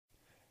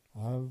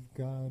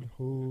Avgad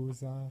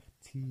hozach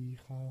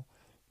ticha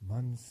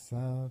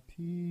mansa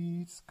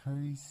pitz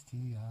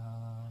Christia.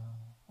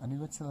 אני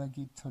רוצה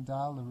להגיד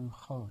תודה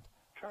לרוחות,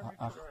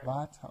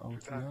 האחוות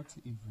האותיות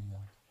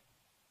העבריות.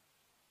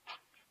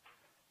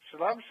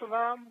 Shalom,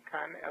 shalom,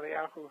 Kan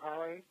Eliyahu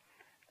Hali,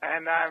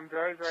 and I'm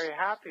very, very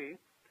happy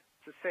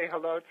to say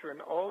hello to an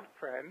old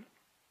friend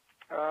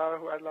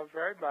who I love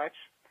very much.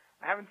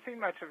 I haven't seen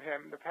much of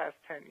him in the past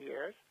 10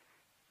 years,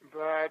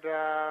 but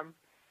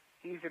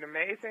he's an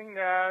amazing,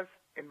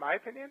 in my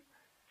opinion,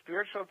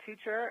 spiritual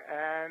teacher,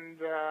 and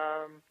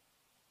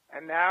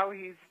now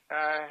he's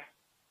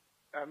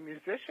a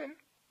musician,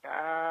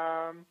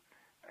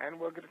 and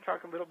we're going to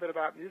talk a little bit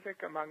about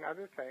music, among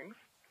other things.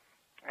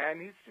 And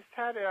he's just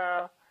had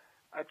a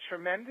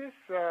tremendous,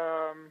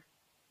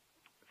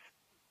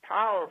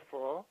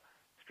 powerful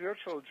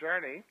spiritual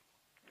journey,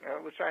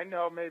 which I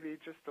know maybe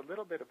just a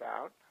little bit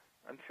about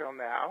until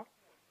now.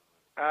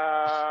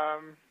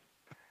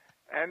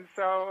 And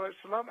so,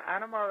 Shalom,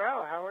 Anna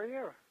Morel, how are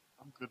you?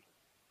 I'm good.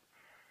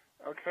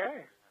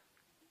 Okay.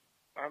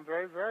 I'm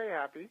very, very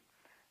happy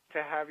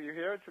to have you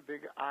here. It's a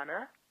big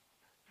honor.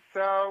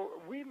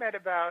 So we met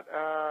about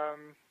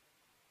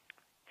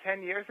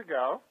 10 years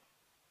ago.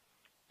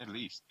 At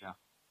least, yeah.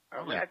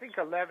 Okay, I think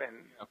 11.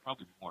 Yeah,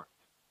 probably more.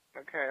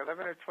 Okay,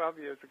 11 or 12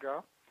 years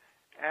ago.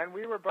 And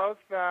we were both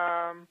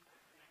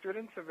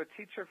students of a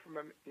teacher from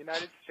the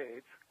United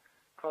States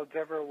called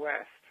Deborah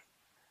West.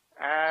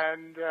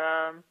 And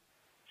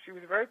she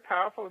was a very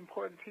powerful,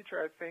 important teacher,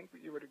 I think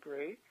you would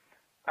agree,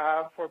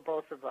 for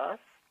both of us.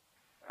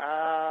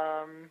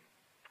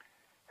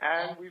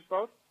 And we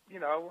both,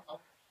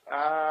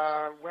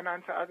 went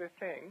on to other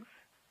things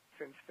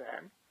since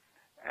then.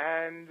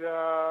 And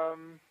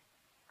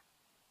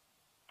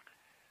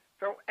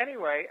so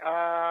anyway,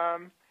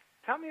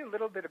 tell me a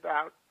little bit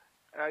about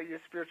your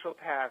spiritual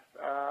path.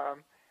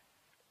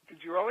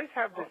 Did you always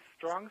have this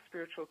strong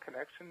spiritual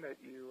connection that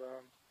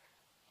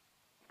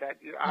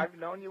I've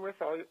known you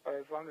with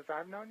as long as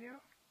I've known you?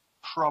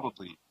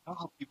 Probably. You know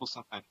how people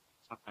sometimes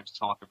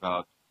talk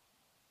about,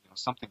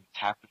 something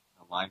happened in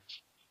their life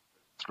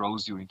that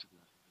throws you into the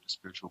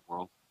spiritual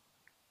world.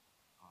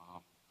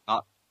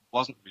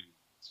 Wasn't really in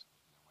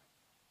a way.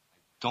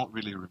 I don't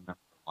really remember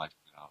life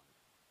without it.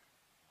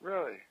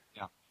 Really?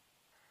 Yeah.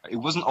 It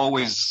wasn't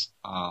always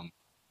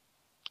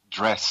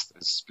dressed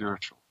as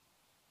spiritual,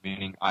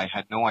 meaning I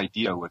had no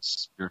idea what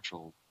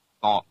spiritual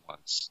thought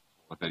was,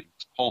 or that it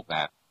was called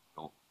that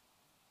until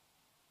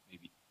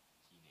maybe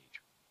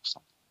teenager or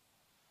something.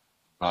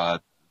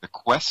 But the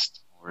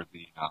quest or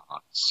the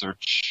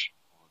search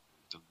or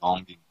the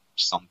longing for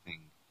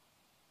something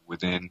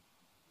within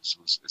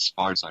was, as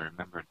far as I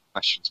remember, the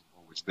questions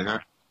were always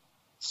there,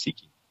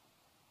 seeking.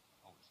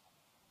 Always.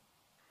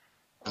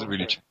 Doesn't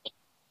really change.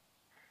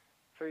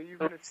 So you've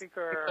been a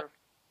seeker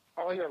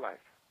all your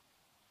life?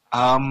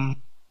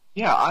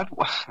 Yeah,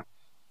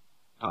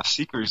 a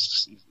seeker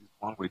is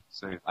one way to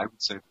say it. I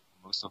would say that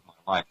for most of my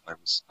life I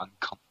was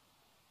uncomfortable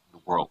in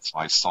the world, so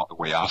I sought a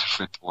way out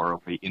of it, or a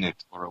way in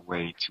it, or a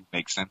way to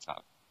make sense out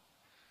of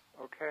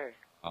it. Okay.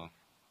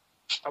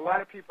 A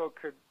lot of people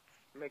could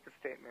make a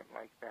statement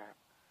like that.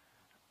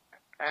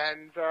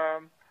 And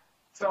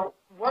so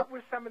what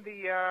were some of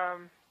the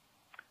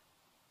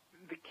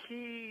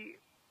key,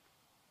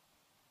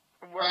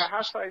 well,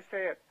 how shall I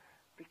say it,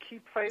 the key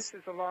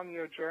places along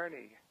your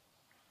journey?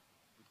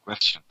 Good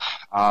question.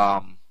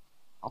 How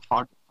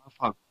far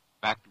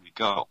back do we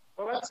go?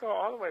 Well, let's go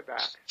all the way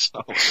back.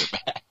 So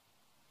back.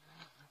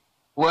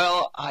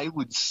 Well, I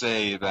would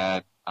say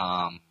that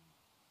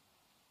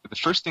the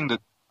first thing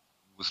that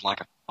was like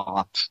a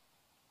thought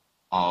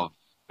of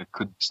there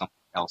could be something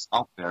else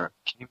out there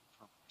came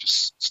from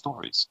just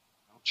stories,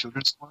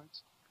 children's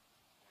stories.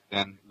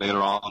 Then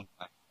later on,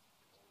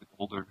 with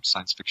older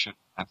science fiction,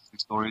 fantasy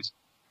stories.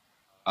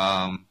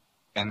 And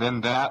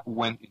then that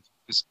went into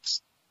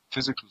physics.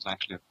 Physics was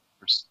actually the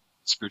first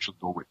spiritual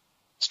doorway.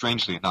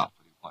 Strangely enough,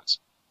 but it was.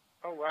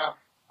 Oh, wow.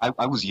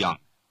 I was young.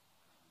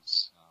 I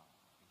was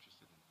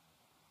interested in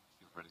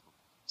theoretical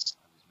physics.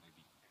 I was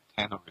maybe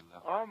 10 or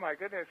 11. Oh, my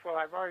goodness. Well,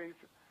 I've always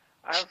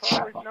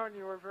known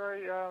you were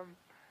very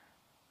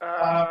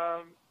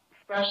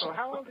special.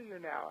 How old are you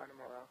now, Anna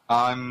Morel?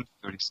 I'm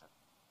 37.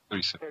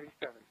 37.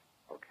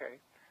 Okay.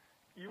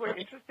 You were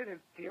interested in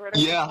theoretical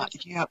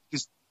physics? Yeah,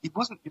 because it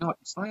wasn't,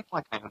 it's not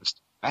like I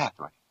understood math,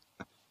 right?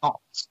 But the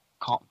thoughts,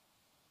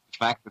 the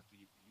fact that the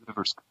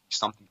universe could be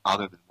something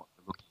other than what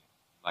we're looking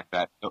at, like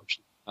that.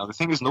 Now, the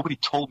thing is, nobody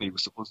told me it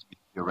was supposed to be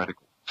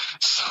theoretical.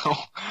 So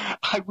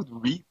I would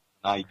read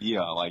an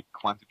idea like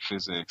quantum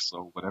physics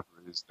or whatever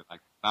it is that I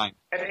could find.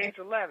 At age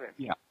 11?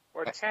 Yeah.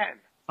 Or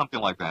 10?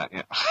 Something like that,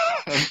 yeah.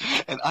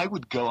 and I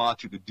would go out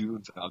to the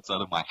dunes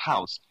outside of my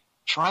house,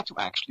 try to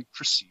actually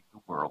perceive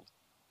the world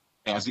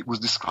as it was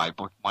described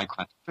by my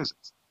quantum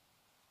physics.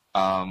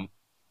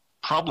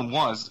 Problem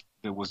was,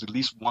 there was at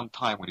least one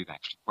time when it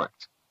actually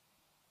worked.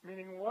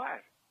 Meaning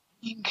what?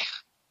 I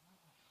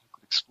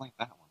could explain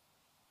that one.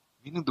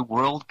 Meaning the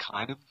world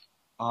kind of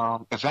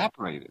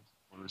evaporated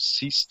or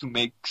ceased to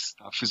make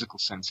physical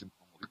sense in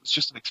normal It was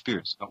just an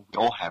experience. You know, we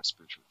all have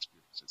spiritual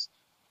experiences.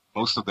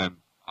 Most of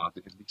them, at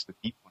least the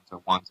deep ones,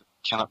 are ones that we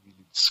cannot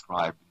really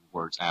describe in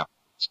words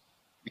afterwards.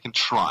 We can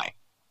try.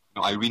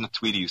 You know, Irina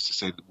Tweedy used to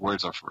say that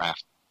words are for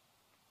after.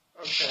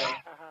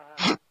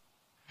 Okay.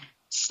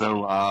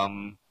 So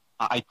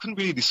I couldn't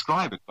really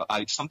describe it, but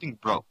something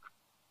broke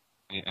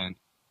in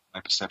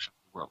my perception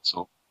of the world.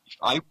 So if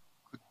I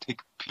could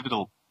take a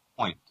pivotal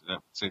point, I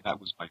would say that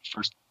was my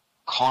first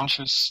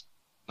conscious,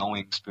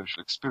 knowing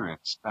spiritual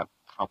experience. That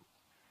probably.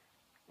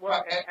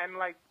 Well, and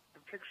like the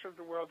picture of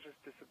the world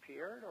just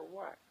disappeared, or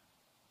what?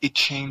 It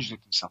changed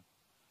into something.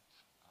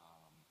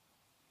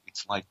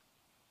 It's like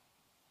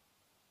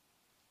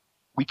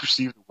we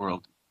perceive the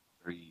world in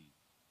a very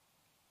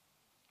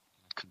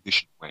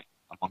conditioned way,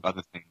 among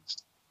other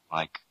things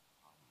like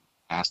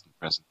past and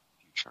present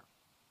and future.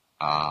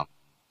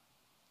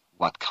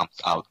 What comes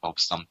out of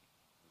something,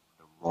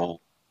 the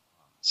role,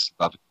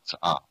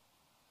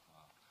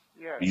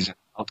 reason,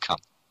 outcome.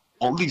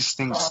 All these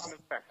things,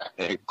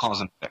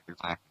 cause and effect,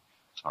 exactly.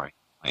 Sorry,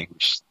 my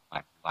English is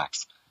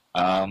relaxed.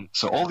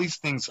 So all these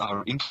things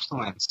are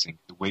influencing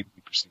the way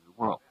we perceive the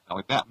world. Now,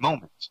 at that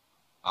moment,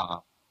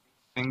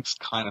 things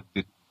kind of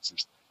didn't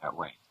exist that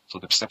way. So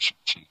the perception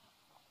changed.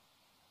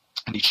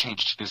 And it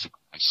changed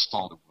physically. I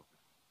saw the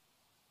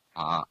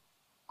world.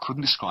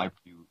 Couldn't describe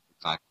to you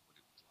exactly what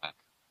it was like.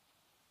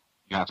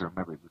 You have to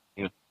remember, it was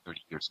nearly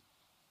 30 years ago.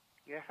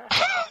 Yeah.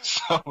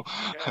 So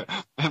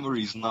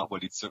memory is not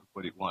what it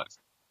was.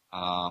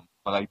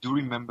 But I do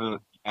remember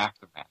the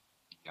aftermath,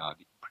 the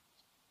imprint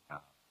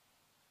of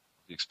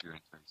the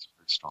experience very,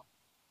 very strong.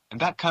 And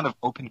that kind of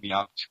opened me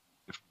up to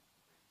different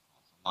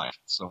areas of life.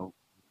 So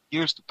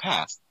years to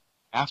pass,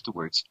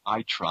 afterwards,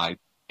 I tried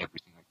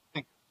everything I could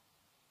think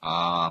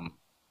of.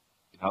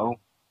 You know,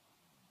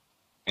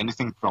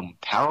 anything from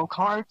tarot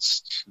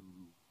cards to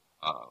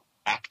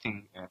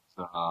acting as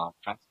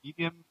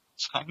transmedium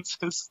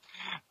sciences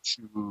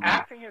to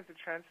acting as a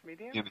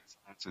transmedium. Yeah,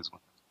 sciences when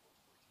I was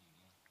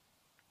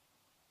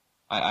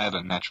 14. Yeah. I have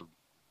a natural.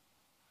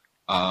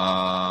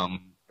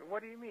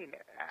 What do you mean?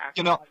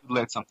 You know,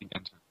 let something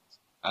enter.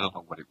 I don't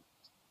know what it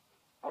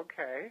was.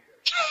 Okay.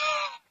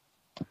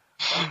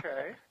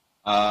 Okay.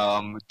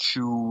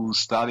 To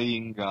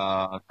studying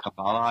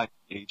Kabbalah at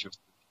the age of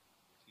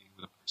 13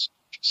 with a person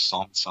who just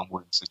saw me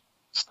somewhere and said,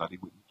 study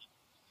with me.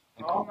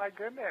 And oh my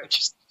goodness. It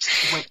just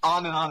went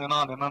on and on and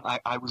on and on.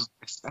 I was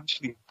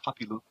essentially a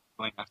puppy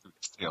going after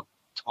its tail.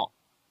 Talk.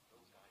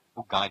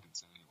 No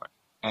guidance anywhere.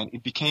 And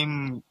it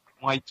became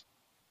quite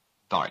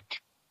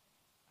dark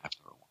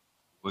after a while.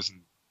 It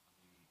wasn't,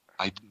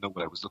 I didn't know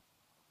what I was looking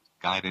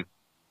for. I was guided,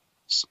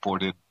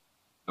 supported.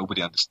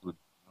 Nobody understood.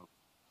 You know,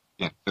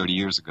 again, 30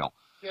 years ago.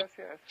 Yes,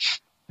 yes.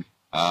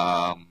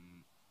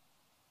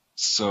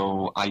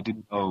 So I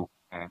didn't know,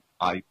 and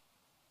I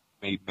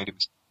made a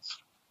mistake.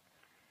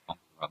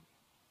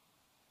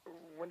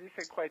 When you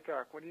say quite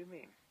dark, what do you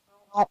mean?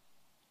 Well,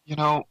 you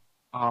know,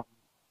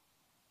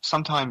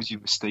 sometimes you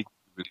mistake what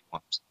you really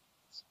want.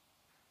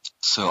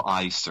 So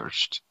I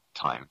searched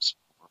times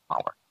for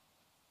power.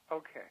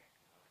 Okay.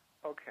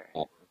 Okay.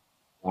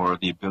 Or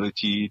the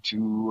ability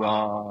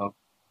to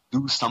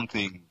do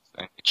something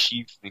and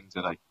achieve things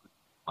that I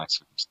couldn't in my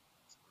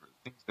circumstances, or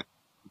things that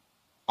could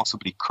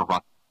possibly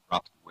corrupt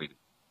the way to do.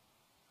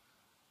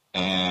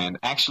 And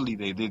actually,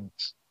 they did.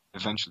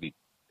 Eventually,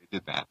 they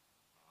did that,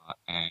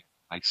 and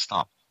I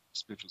stopped.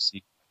 Spiritual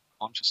seeking,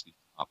 I consciously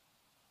stopped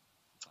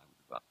since I was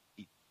about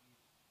 18.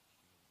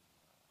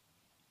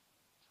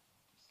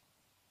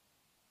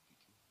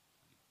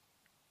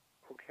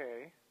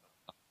 Okay.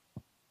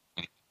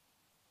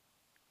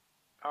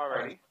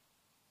 Alrighty.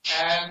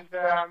 And,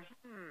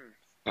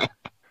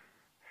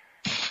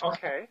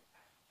 okay.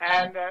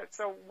 And,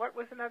 so what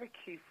was another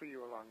key for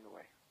you along the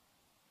way?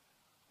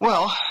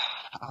 Well,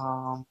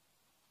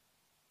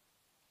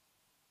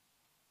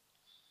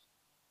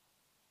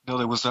 no,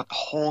 there was that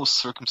whole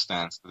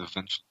circumstance that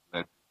eventually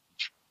led to the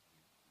teacher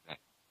today.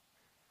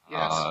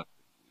 Yes.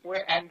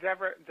 And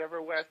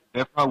Deborah West.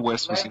 Deborah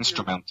West was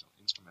instrumental.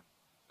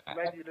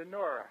 Led you to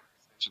Nora.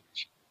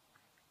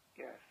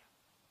 Yes.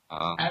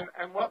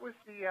 And what was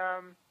the,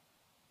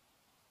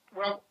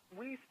 well,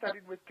 we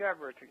studied with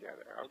Deborah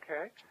together,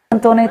 okay?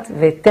 אנטונית,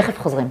 ותכף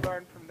חוזרים.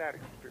 Learned from that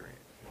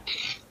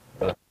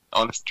experience.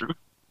 Honest truth?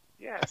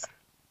 Yes.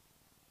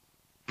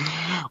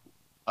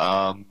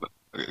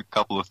 A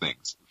couple of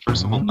things.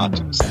 First of all, not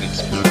to mistake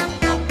spiritual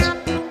knowledge.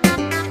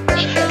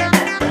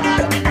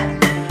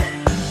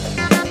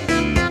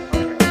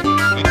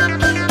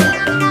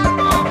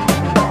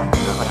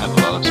 I had a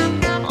lot of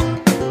spiritual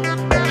knowledge.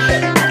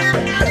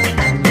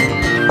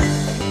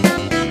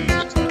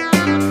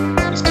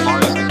 As far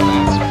as the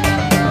plans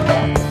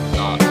are,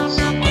 not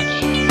so much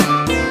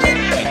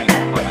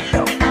taking what I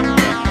know.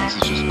 This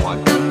is just what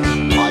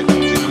my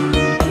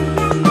particular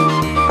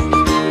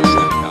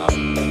setting up.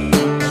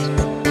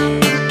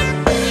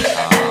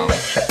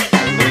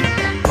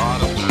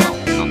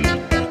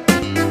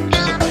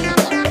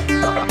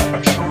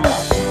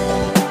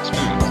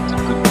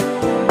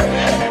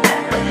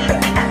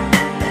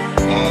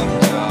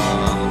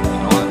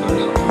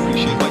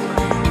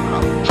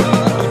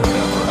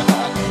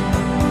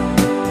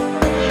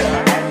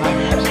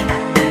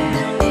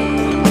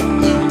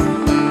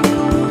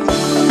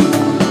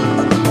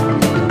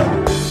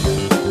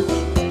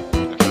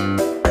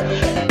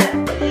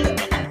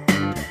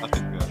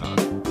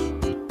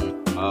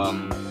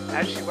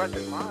 as she was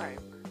in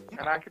mine,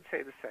 and I could say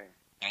the same.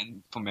 And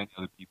for many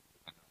other people.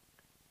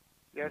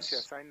 Yes,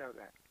 yes, I know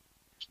that.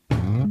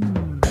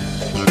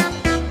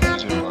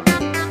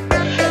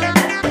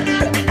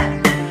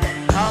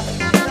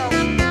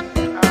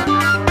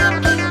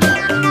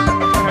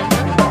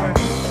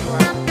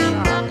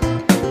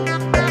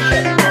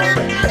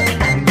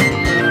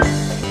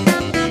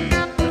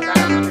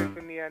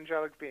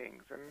 Angelic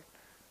beings, and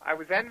I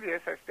was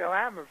envious, I still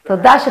am of them.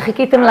 תודה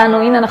שחיכיתם לנו,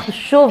 הנה אנחנו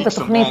שוב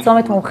בתוכנית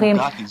צומת מומחים,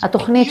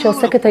 התוכנית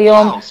שעוסקת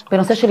היום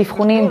בנושא של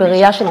אבחונים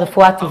בראייה של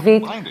רפואה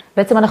טבעית.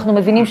 בעצם אנחנו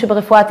מבינים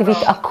שברפואה טבעית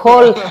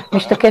הכל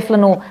משתקף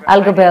לנו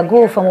על גבי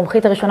הגוף.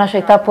 המומחית הראשונה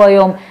שהייתה פה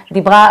היום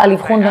דיברה על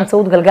אבחון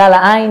באמצעות גלגל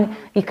העין,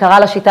 היא קראה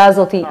לשיטה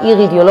הזאת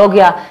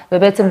אירידיולוגיה,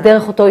 ובעצם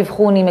דרך אותו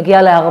אבחון היא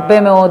מגיעה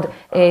להרבה מאוד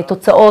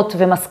תוצאות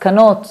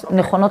ומסקנות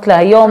נכונות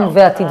להיום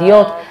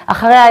ועתידיות.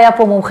 אחריה היה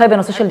פה מומחה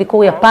בנושא של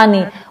דיקור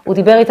יפני, הוא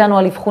דיבר איתנו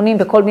על אבחונים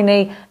בכל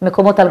מיני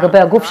מקומות על גבי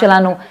הגוף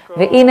שלנו,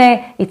 והנה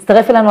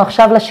הצטרף אלינו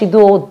עכשיו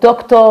לשידור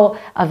דוקטור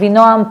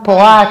אבינועם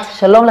פורת.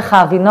 שלום לך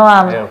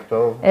אבינועם. ערב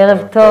טוב.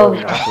 ערב טוב.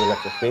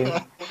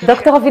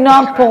 דוקטור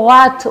אבינועם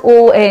פורת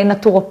הוא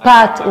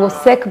נטורופט, הוא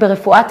עוסק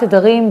ברפואת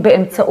תדרים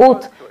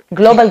באמצעות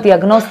גלובל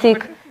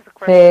דיאגנוסטיק,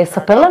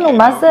 וספר לנו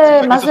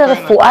מה זה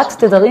רפואת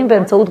תדרים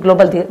באמצעות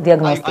גלובל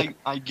דיאגנוסטיק.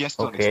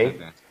 אוקיי.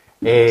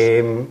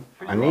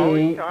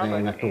 אני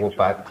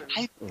נטורופט,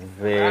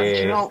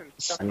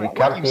 ואני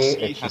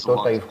הכרתי את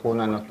שיטות האבחון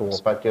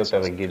הנטורופטיות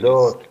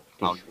הרגילות,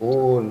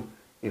 תשאול,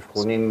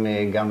 אבחונים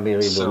גם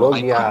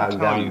באירידולוגיה,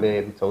 גם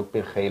באמצעות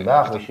פרחי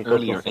באך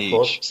ושיטות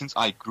נוספות,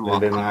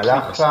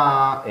 ובמהלך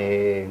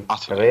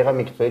הקריירה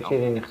המקצועית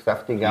שלי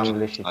נחשפתי גם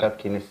לשיטת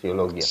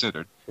קינסיולוגיה,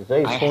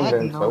 שזה אבחון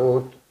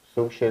באמצעות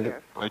סוג של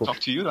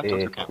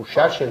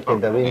תחושה של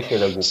תדרים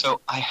של הגוף.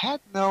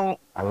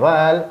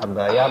 אבל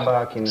הבעיה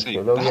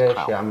בקינסיולוגיה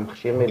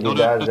שהמכשיר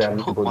מדידה זה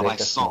הבודק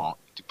עצמו,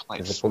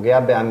 וזה פוגע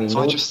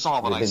באמינות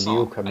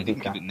ובדיוק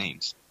הבדיקה.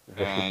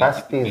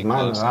 וחיפשתי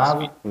זמן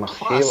רב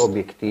מכשיר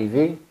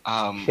אובייקטיבי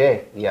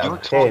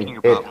שיאבחן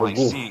את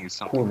הגוף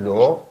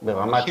כולו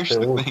ברמת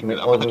פירוט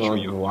מאוד מאוד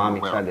גבוהה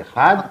מצד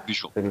אחד,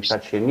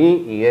 ומצד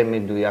שני יהיה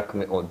מדויק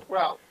מאוד.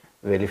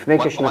 ולפני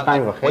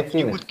כשנתיים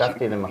וחצי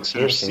נחשפתי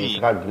למכשיר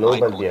שנקרא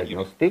Global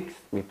Diagnostics,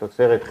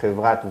 מתוצרת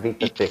חברת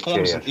ויטטק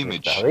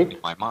השוויצרית,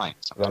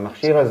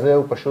 והמכשיר הזה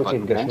הוא פשוט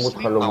התגשמות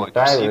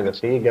חלומותיי,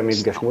 ולדעתי גם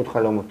התגשמות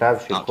חלומותיו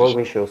של כל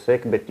מי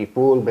שעוסק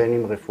בטיפול, בין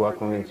אם רפואה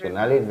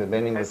קונבנציונלית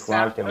ובין אם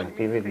רפואה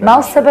אלטרנטיבית. מה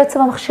עושה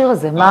בעצם המכשיר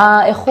הזה?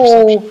 איך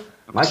הוא...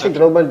 מה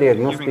שגלובל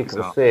דיאגנוסטיק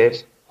עושה,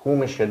 הוא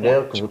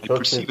משדר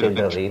קבוצות של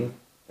תדרים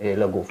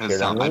לגוף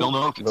שלנו,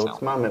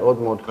 בעוצמה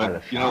מאוד מאוד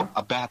חלשה,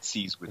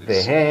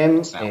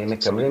 והם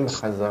מקבלים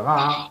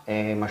בחזרה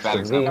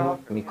משאבים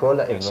מכל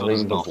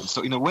האיברים בגוף.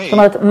 זאת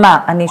אומרת, מה?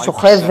 אני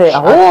שוכב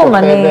ערום?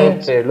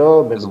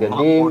 לא,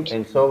 בבגדים,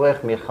 אין צורך,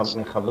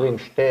 מחברים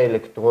שתי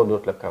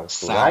אלקטרודות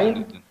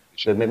לקרסוליים,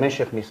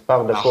 ובמשך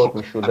מספר דקות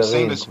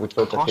משודרים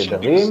קבוצות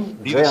התדרים,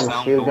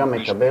 והמכשיר גם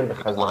מקבל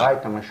בחזרה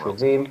את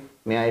המשאבים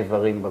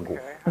מהאיברים בגוף.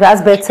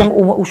 ואז בעצם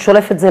הוא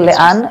שולף את זה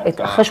לאן?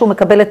 אחרי שהוא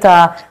מקבל את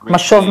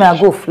המשוב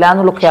מהגוף, לאן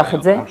הוא לוקח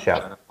את זה? עכשיו,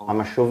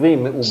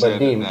 המשובים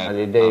מעובדים על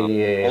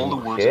ידי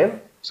מחשב,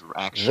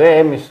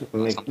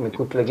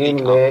 ומקוטלגים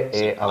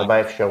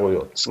לארבע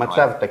אפשרויות.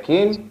 מצב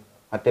תקין,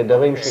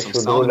 התדרים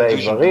ששודרו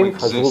לאיברים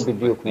חזרו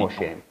בדיוק כמו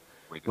שהם.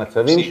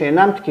 מצבים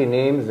שאינם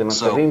תקינים זה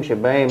מצבים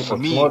שבהם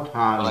עוצמות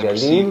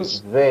הגלים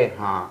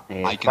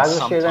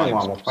והפאזה שלהם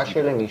או המופע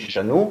שלהם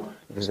השתנו,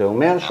 וזה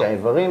אומר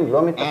שהאיברים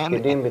לא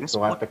מתפקדים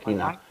בצורה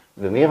תקינה.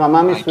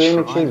 ומרמה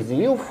מסוימת של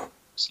זיוף,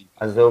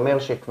 אז זה אומר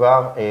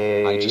שכבר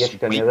יש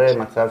כנראה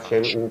מצב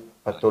של הוא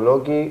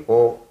פתולוגי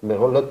או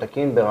לא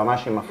תקין ברמה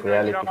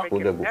שמפריעה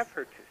לתפקוד הגוף.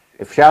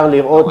 אפשר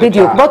לראות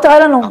בדיוק, בוא תראה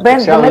לנו, בן,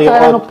 באמת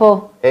תראה לנו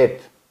פה.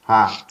 את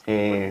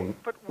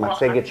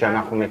המצגת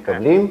שאנחנו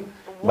מקבלים.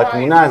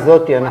 בתמונה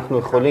הזאת אנחנו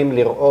יכולים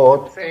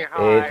לראות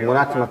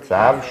תמונת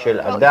מצב של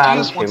אדם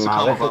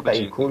שמערכת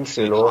העיכול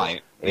שלו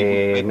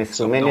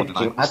מסומנת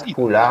כמעט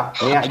כולה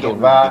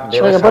מהקיבה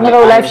דרך... רגע, בוא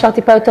נראה, אולי אפשר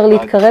טיפה יותר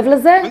להתקרב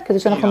לזה, כדי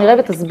שאנחנו נראה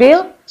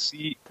ותסביר.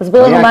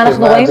 תסביר לנו מה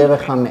אנחנו רואים.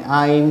 דרך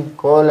המעיים,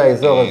 כל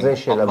האזור הזה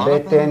של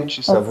הבטן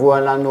צבוע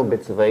לנו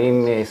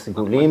בצבעים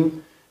סגולים,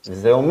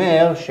 וזה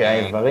אומר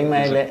שהאיברים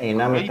האלה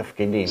אינם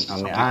מתפקדים,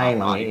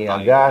 המעיים, המעי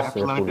הגס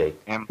וכולי.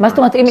 מה זאת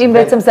אומרת, אם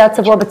בעצם זה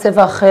הצבוע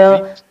בצבע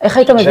אחר, איך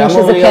היית מבין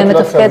שזה כן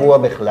מתפקד? זה אמור להיות לא צבוע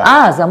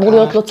בכלל. זה אמור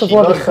להיות לא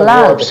צבוע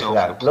בכלל.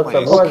 לא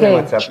צבוע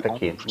זה מצב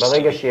תקין.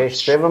 ברגע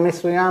שיש צבע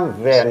מסוים,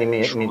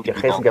 ואני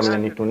מתייחס גם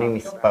לנתונים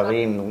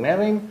מספריים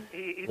נומריים,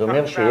 זה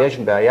אומר שיש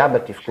בעיה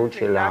בתפקוד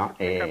של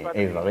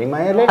האיברים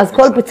האלה. אז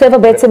כל צבע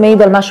בעצם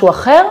מעיד על משהו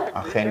אחר?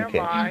 אכן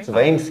כן.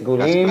 צבעים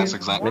סגולים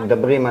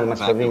מדברים על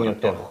מצבים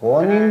יותר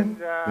כרוניים,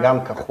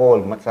 גם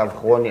כחול מצב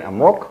כרוני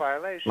עמוק,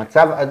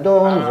 מצב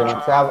אדום זה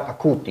מצב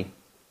אקוטי.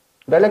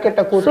 דלקת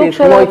אקוטית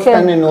כמו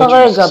הצטננות.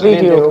 כרגע,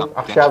 בדיוק.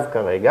 עכשיו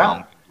כרגע.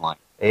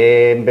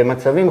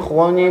 במצבים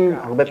כרוניים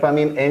הרבה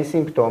פעמים אין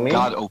סימפטומים,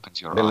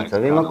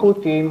 במצבים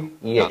אקוטיים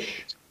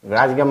יש.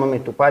 ואז גם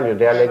המטופל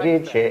יודע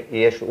להגיד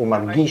שהוא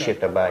מרגיש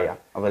את הבעיה,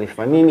 אבל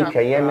לפעמים היא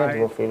קיימת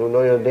ואפילו לא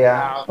יודע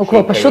שהיא קיימת. הוא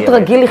כבר פשוט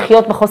רגיל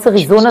לחיות בחוסר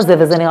איזון הזה,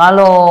 וזה נראה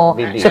לו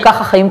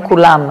שככה חיים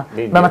כולם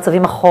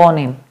במצבים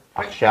הכרוניים.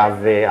 עכשיו,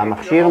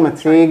 המכשיר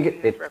מציג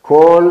את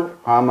כל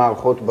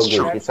המערכות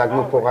בגוף.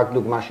 הצגנו פה רק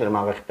דוגמה של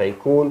מערכת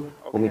העיכול,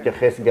 הוא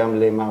מתייחס גם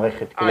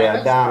למערכת כלי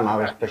הדם,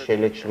 מערכת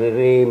השלד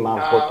שרירים,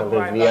 מערכות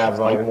הרבייה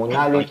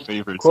וההורמונלית.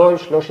 כל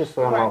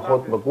 13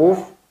 המערכות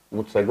בגוף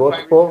מוצגות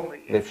פה,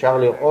 ואפשר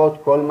לראות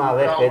כל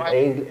מערכת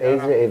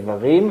איזה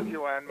איברים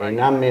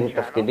אינם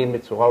מתפקדים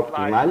בצורה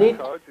אופטימלית,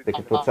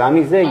 וכתוצאה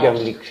מזה גם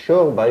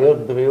לקשור בעיות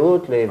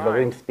בריאות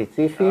לאיברים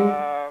ספציפיים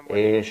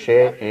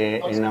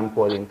שאינם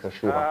פועלים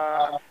כשורה.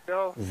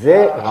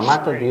 זה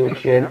רמת הדיוק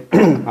של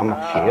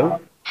המכשיר.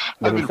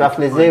 בנוסף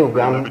לזה הוא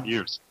גם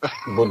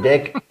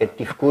בודק את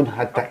תפקוד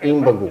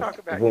התאים בגוף,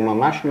 והוא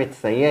ממש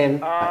מציין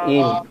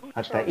האם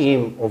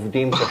התאים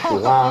עובדים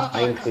כשורה,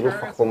 האם חילוף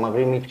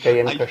החומרים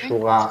מתקיים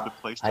כשורה,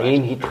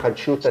 האם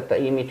התחדשות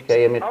התאים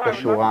מתקיימת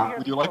כשורה,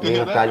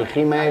 ואם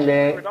התהליכים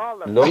האלה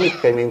לא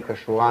מתקיימים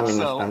כשורה, מן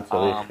הסתם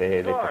צריך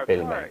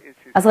לטפל בהם.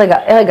 אז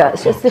רגע,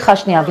 סליחה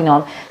שנייה,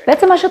 אבינועם.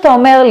 בעצם מה שאתה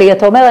אומר לי,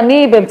 אתה אומר,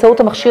 אני באמצעות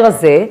המכשיר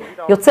הזה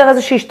יוצר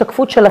איזושהי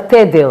השתקפות של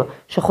התדר,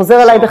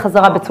 שחוזר אליי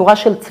בחזרה בצורה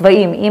של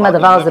צבעים, אם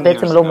הדבר הזה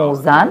בעצם לא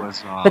מאוזן,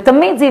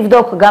 ותמיד זה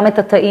יבדוק גם את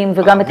התאים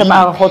וגם את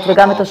המערכות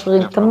וגם את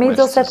השרירים, תמיד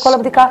זה עושה את כל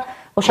הבדיקה,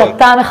 או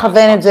שאתה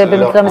מכוון את זה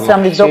במקרה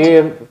מסוים לבדוק?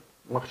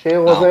 מכשיר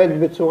עובד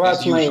בצורה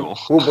עצמאית,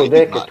 הוא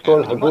בודק את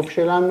כל הגוף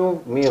שלנו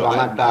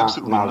מרמת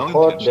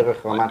המערכות,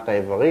 דרך רמת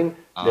האיברים,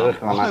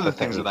 דרך רמת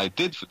התאים.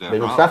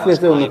 בנוסף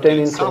לזה הוא נותן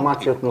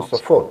אינפורמציות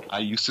נוספות,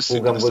 הוא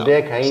גם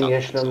בודק האם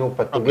יש לנו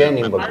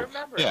פתוגנים בגוף,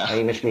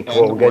 האם יש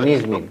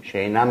מיקרואורגניזמים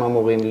שאינם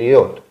אמורים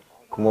להיות,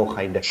 כמו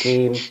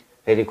חיידקים,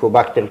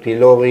 הליקובקטר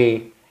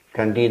פילורי,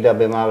 קנדידה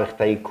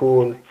במערכת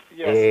העיכול,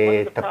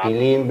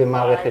 טפילים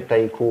במערכת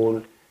העיכול,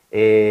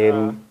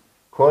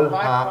 כל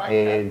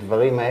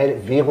הדברים האלה,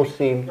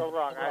 וירוסים,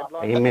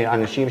 עם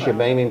אנשים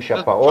שבאים עם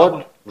שפעות,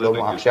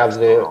 עכשיו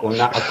זה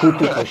עונה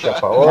אקוטית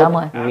לשפעות,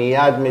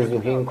 מיד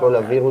מזוהים כל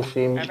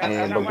הווירוסים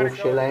בגוף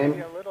שלהם,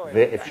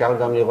 ואפשר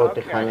גם לראות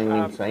היכן הם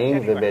נמצאים,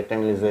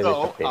 ובהתאם לזה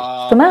לטפל.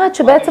 זאת אומרת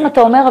שבעצם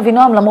אתה אומר,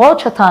 אבינועם, למרות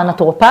שאתה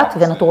נטורופט,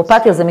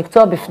 ונטורופתיה זה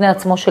מקצוע בפני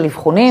עצמו של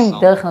אבחונים,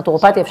 דרך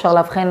נטורופתיה אפשר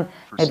להבחן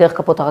דרך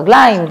כפות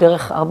הרגליים,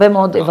 דרך הרבה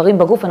מאוד איברים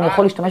בגוף, אני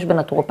יכול להשתמש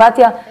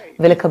בנטורופתיה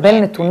ולקבל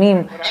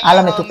נתונים על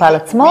המטופל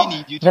עצמו,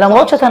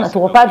 ולמרות שאתה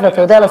נטורופט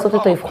ואתה יודע לעשות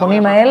את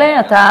האבחונים האלה,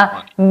 אתה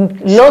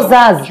לא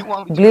זז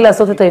בלי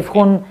לעשות את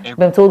האבחון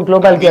באמצעות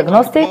גלובל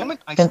דיאגנוסטיק,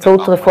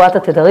 באמצעות רפואת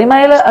התדרים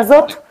האלה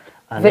הזאת.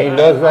 אני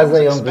לא זז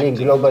היום בלי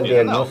גלובל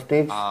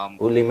דיאגנוסטיקס,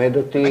 הוא לימד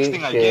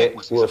אותי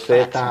שהוא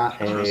עושה את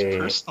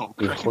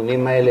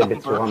האבחונים האלה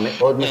בצורה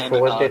מאוד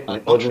מפורטת,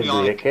 מאוד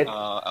מדויקת.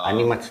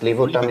 אני מצליב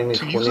אותם עם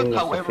אבחונים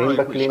נוספים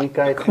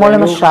בקליניקה אצלנו. כמו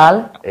למשל?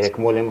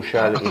 כמו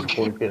למשל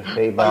אבחון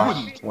פרחי באך,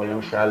 כמו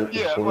למשל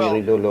אבחון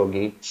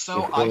אירידולוגי,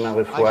 אבחון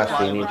הרפואה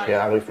הסינית,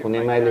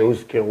 שהאבחונים האלה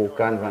הוזכרו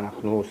כאן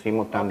ואנחנו עושים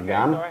אותם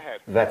גם.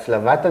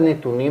 והצלבת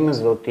הנתונים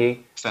הזאת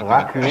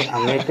רק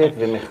מאמתת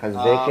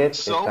ומחזקת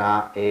את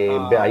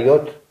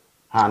הבעיות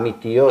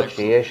האמיתיות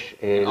שיש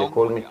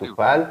לכל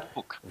מטופל,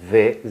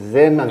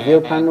 וזה מביא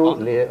אותנו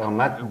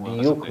לרמת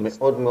דיוק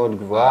מאוד מאוד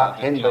גבוהה,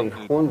 הן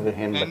באבחון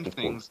והן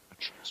בטיפול.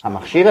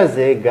 המכשיר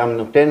הזה גם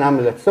נותן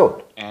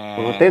המלצות.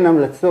 הוא נותן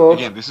המלצות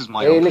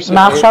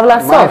מה עכשיו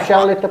לעשות? מה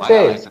אפשר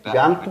לטפל,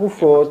 גם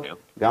תרופות,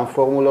 גם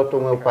פורמולות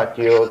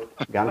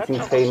הומאופתיות, גם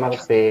צמחי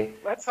מרפא,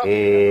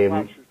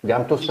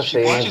 גם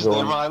תוספי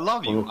מזון.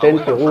 הוא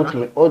נותן פירוט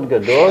מאוד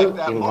גדול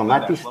עם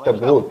רמת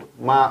הסתברות,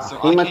 מה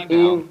הכי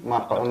מתאים,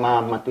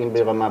 מה מתאים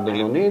ברמה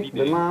בינונית,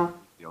 ומה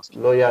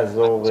לא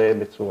יעזור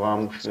בצורה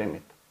מושלמת.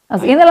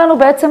 אז הנה לנו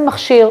בעצם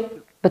מכשיר,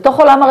 בתוך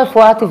עולם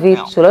הרפואה הטבעית,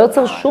 שלא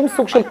יוצר שום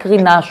סוג של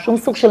קרינה, שום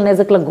סוג של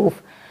נזק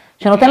לגוף,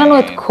 שנותן לנו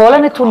את כל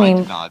הנתונים,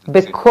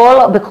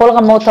 בכל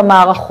רמות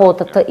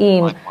המערכות,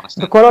 התאים,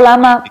 בכל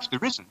עולם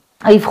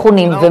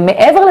האבחונים,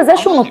 ומעבר לזה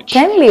שהוא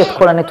נותן לי את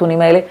כל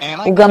הנתונים האלה,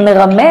 הוא גם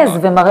מרמז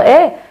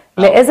ומראה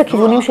לאיזה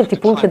כיוונים של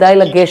טיפול כדאי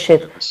לגשת,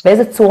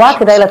 באיזה צורה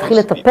כדאי להתחיל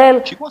לטפל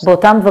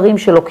באותם דברים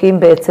שלוקים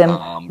בעצם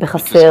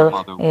בחסר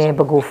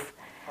בגוף.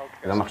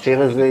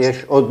 למכשיר הזה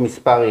יש עוד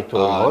מספר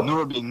יתרונות,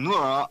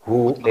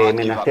 הוא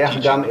מנתח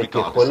גם את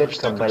יכולת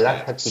קבלת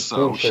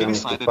הטיפול של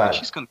המטופל.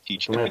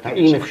 זאת אומרת,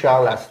 האם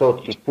אפשר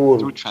לעשות טיפול,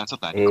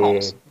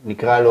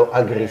 נקרא לו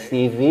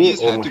אגרסיבי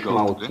או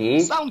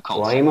משמעותי,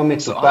 או האם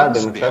המטופל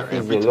במצב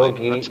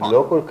פיזיולוגי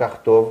לא כל כך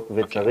טוב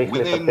וצריך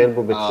לטפל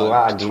בו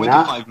בצורה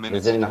עדינה,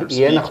 וזה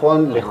יהיה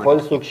נכון לכל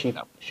סוג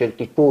של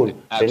טיפול,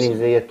 בין אם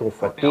זה יהיה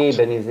תרופתי,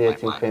 בין אם זה יהיה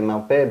צמחי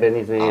מרפא, בין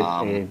אם זה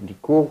יהיה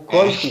דיקור,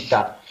 כל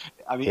שיטה.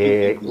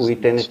 הוא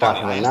ייתן את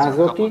ההכוונה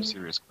הזאת.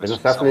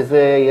 בנוסף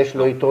לזה יש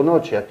לו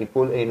יתרונות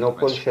שהטיפול אינו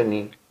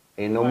פולשני,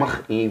 אינו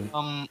מכאיב,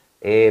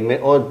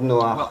 מאוד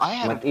נוח,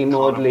 מתאים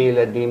מאוד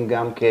לילדים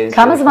גם כן.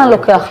 כמה זמן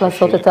לוקח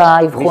לעשות את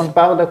האבחון?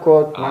 מספר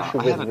דקות, משהו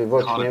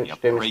בסביבות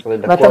 12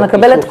 דקות. ואתה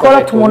מקבל את כל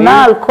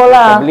התמונה על כל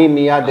מקבלים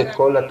מיד את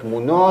כל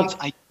התמונות,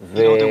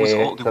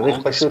 וצריך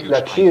פשוט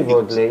להקשיב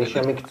עוד לאיש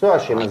המקצוע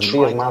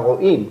שמסביר מה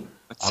רואים.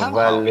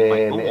 אבל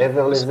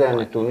מעבר לזה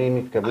הנתונים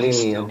מתקבלים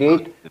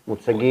מיידית,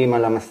 מוצגים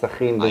על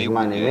המסכים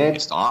בזמן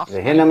אמת,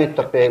 והן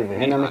המטפל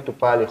והן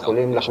המטופל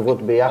יכולים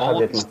לחוות ביחד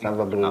את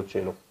מצב הבריאות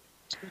שלו.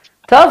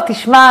 טוב,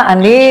 תשמע,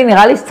 אני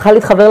נראה לי צריכה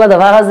להתחבר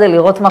לדבר הזה,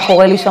 לראות מה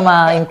קורה לי שם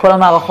עם כל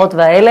המערכות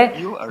והאלה,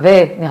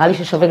 ונראה לי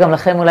ששווה גם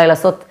לכם אולי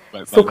לעשות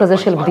סוג כזה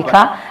של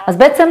בדיקה. אז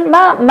בעצם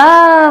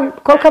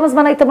כל כמה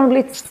זמן היית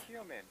ממליץ?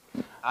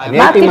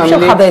 אני הייתי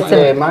ממליץ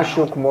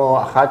משהו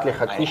כמו אחת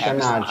לחצי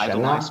שנה עד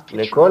שנה,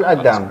 לכל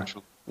אדם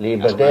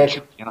להיבדק.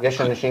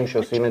 יש אנשים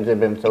שעושים את זה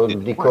באמצעות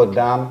בדיקות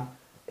דם,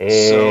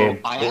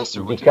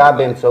 בדיקה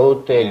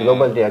באמצעות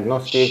גלובל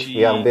דיאגנוסטיקס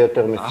היא הרבה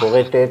יותר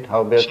מפורטת,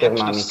 הרבה יותר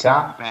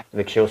מעמיקה,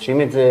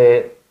 וכשעושים את זה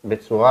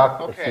בצורה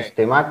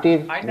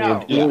סיסטמטית,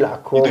 יודעים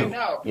לעקוב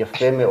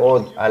יפה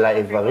מאוד על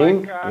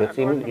האיברים,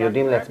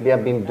 יודעים להצביע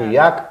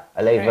במדויק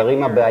על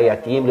האיברים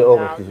הבעייתיים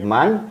לאורך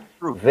זמן,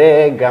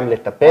 וגם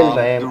לטפל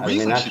בהם על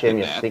מנת שהם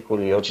יפסיקו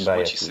להיות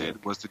בעייתיים.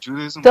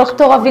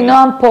 דוקטור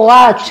אבינועם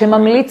פורט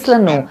שממליץ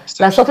לנו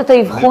לעשות את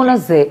האבחון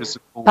הזה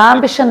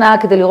פעם בשנה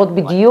כדי לראות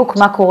בדיוק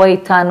מה קורה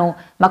איתנו,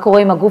 מה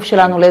קורה עם הגוף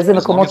שלנו, לאיזה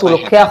מקומות הוא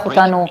לוקח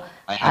אותנו.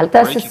 אל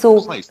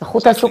תעשו,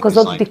 תעשו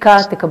כזאת בדיקה,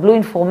 תקבלו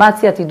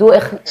אינפורמציה, תדעו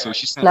איך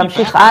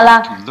להמשיך הלאה,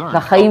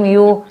 והחיים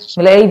יהיו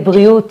מלאי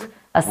בריאות,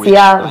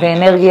 עשייה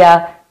ואנרגיה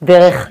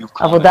דרך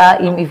עבודה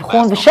עם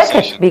אבחון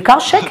ושקט, בעיקר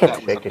שקט,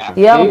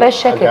 יהיה הרבה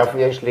שקט. אגב,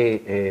 יש לי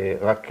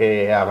רק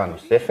הערה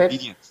נוספת,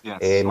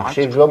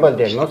 מכשיר גלובל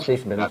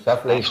דיאגנוסטיקס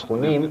בנוסף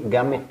לאבחונים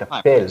גם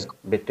מטפל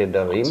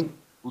בתדרים,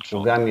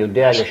 הוא גם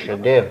יודע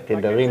לשדר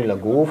תדרים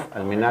לגוף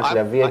על מנת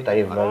להביא את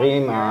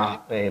האיברים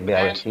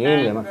הבעייתיים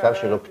למצב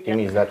של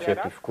אופטימיזציה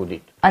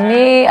תפקודית.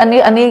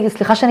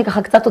 סליחה שאני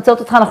ככה קצת עוצרת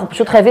אותך, אנחנו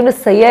פשוט חייבים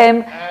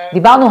לסיים,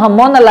 דיברנו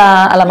המון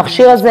על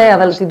המכשיר הזה,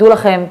 אבל תדעו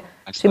לכם,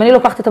 שאם אני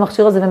לוקחת את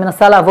המכשיר הזה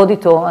ומנסה לעבוד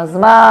איתו, אז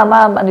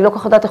אני לא כל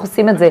כך יודעת איך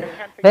עושים את זה.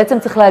 בעצם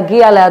צריך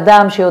להגיע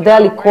לאדם שיודע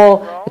לקרוא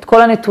את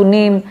כל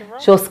הנתונים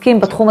שעוסקים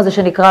בתחום הזה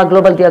שנקרא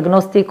גלובל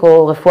דיאגנוסטיק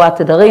או רפואת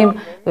תדרים,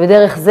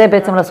 ובדרך זה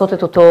בעצם לעשות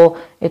את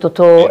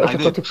אותו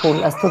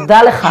טיפול. אז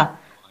תודה לך,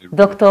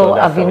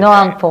 דוקטור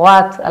אבינועם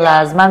פורט, על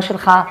הזמן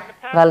שלך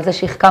ועל זה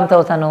שהחכמת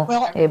אותנו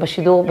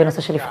בשידור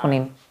בנושא של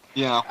אבחונים.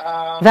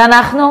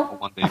 ואנחנו,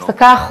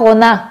 הפסקה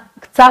האחרונה,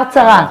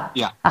 קצרה.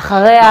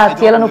 אחריה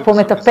תהיה לנו פה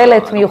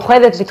מטפלת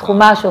מיוחדת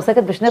בתחומה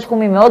שעוסקת בשני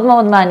תחומים מאוד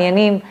מאוד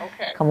מעניינים,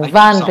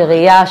 כמובן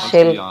בראייה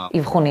של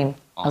אבחונים.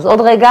 אז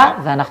עוד רגע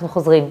ואנחנו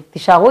חוזרים.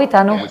 תישארו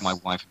איתנו.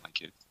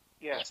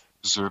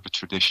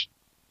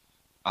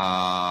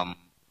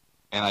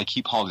 And I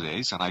keep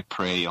holidays and I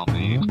pray on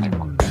the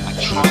I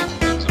try to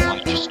do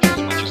just as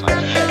much as I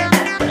can.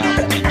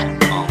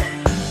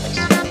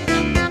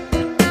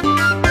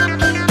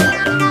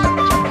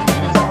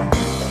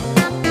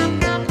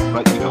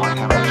 But you know I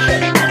have a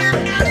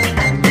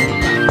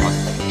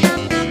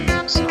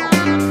so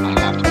I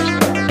have to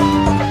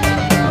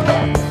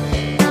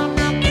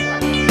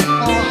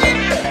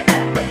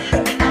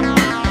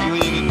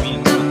feeling it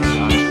means that the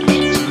traditions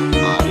of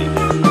the body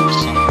for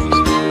some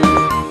reason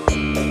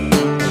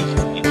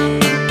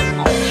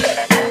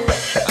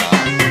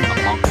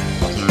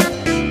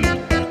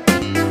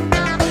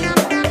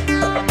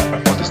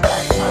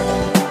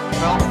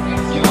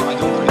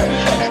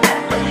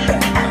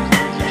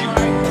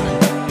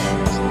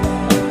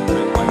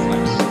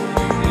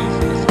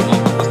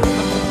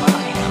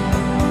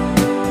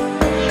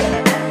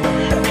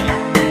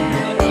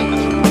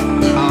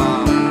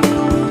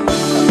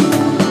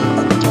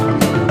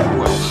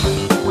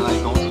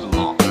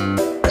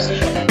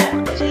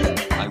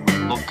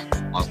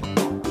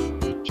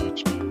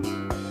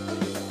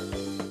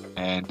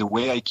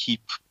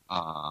keep,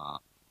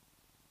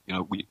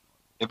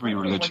 every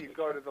religion. When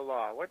you go to the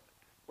law, what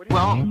do you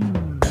well,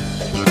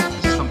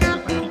 this is something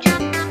that my teacher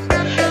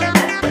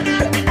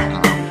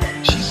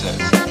she says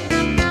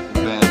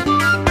that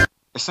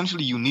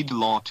essentially you need the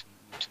law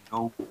to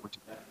know what to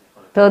do.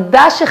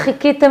 תודה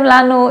שחיכיתם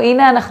לנו,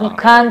 הנה אנחנו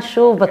כאן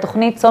שוב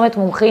בתוכנית צומת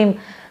מומחים,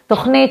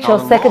 תוכנית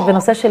שעוסקת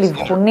בנושא של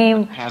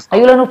אבחונים.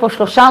 היו לנו פה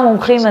 3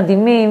 מומחים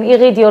מדהימים,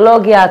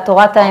 אירידיאולוגיה,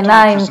 תורת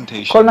העיניים,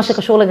 כל מה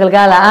שקשור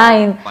לגלגל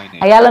העין.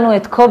 היה לנו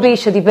את קובי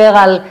שדיבר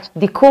על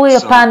דיקור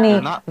יפני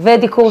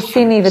ודיקור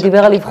סיני,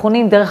 ודיבר על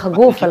אבחונים דרך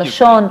הגוף,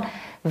 הלשון,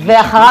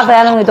 ואחריו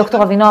היה לנו את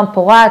דוקטור אבינועם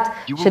פורט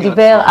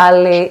שדיבר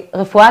על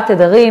רפואת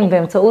תדרים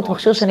באמצעות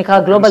מכשיר שנקרא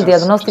גלובל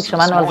דיאגנוסטיק,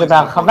 שמענו על זה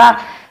בהרחבה,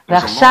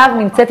 ועכשיו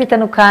נמצאת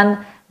איתנו כאן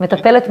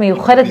מטפלת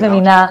מיוחדת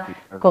במינה,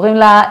 קוראים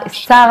לה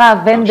שרה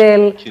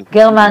ונדל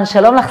גרמן.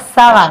 שלום לך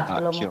שרה.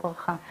 שלום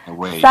וברכה.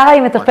 שרה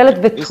היא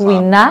מטפלת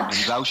בטווינה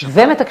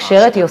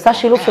ומתקשרת, היא עושה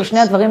שילוב של שני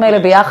הדברים האלה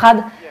ביחד.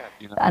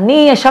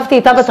 אני ישבתי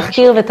איתה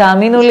בתחקיר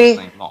ותאמינו לי,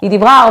 היא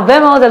דיברה הרבה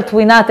מאוד על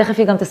טווינה, תכף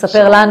היא גם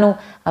תספר לנו,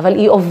 אבל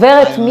היא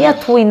עוברת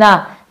מהטווינה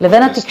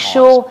לבין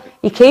התקשור,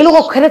 היא כאילו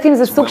רוקדת עם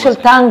זה סוג של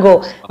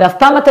טנגו, ואף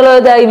פעם אתה לא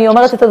יודע אם היא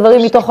אומרת את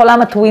הדברים מתוך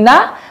עולם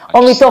הטווינה,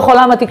 או מתוך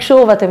עולם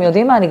התקשור, ואתם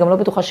יודעים מה, אני גם לא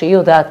בטוחה שהיא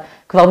יודעת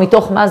כבר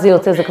מתוך מה זה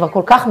יוצא, זה כבר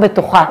כל כך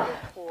בתוכה.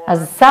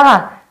 אז שרה,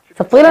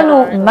 ספרי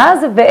לנו מה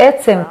זה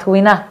בעצם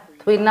טווינה.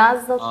 טווינה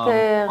זאת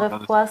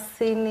רפואה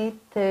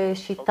סינית,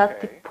 שיטת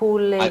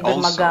טיפול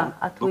במגע.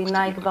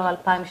 הטווינה היא כבר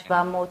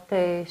 2,700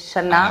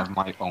 שנה,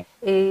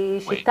 היא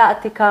שיטה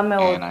עתיקה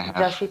מאוד,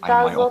 והשיטה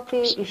הזאת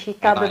היא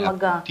שיטה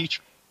במגע.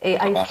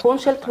 האבחון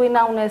של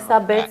טווינה הוא נעשה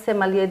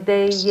בעצם על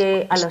ידי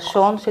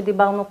הלשון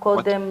שדיברנו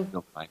קודם,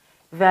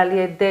 ועל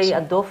ידי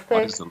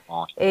הדופק,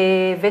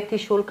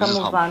 ותישול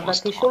כמובן.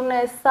 והתישול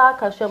נעשה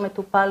כאשר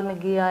מטופל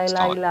מגיע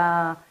אליי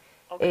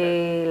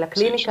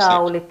לקליניקה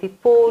או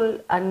לטיפול,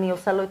 אני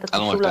עושה לו את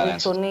התישול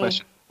הראשוני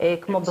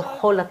כמו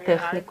בכל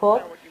הטכניקות,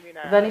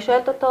 ואני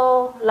שואלת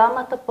אותו,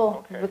 למה אתה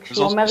פה?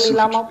 וכשהוא אומר לי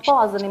למה הוא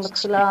פה, אז אני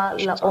מתחילה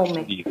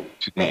לעומק.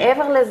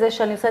 מעבר לזה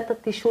שאני עושה את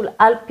התישול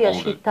על פי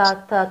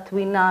השיטת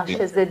הטווינה,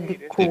 שזה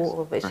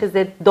דיקור,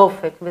 שזה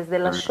דופק וזה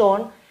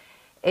לשון,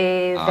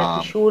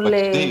 והתישול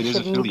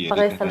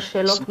שמתפרס על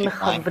שאלות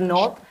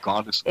מכוונות,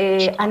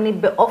 אני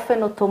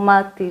באופן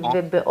אוטומטי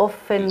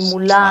ובאופן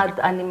מולד,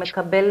 אני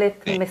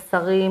מקבלת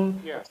מסרים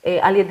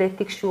על ידי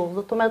תקשור.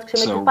 זאת אומרת,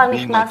 כשמטופל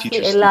נכנס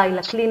לי אליי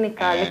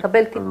לקליניקה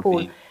לקבל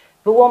טיפול,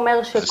 והוא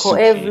אומר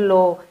שכואב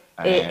לו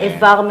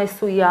איבר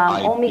מסוים,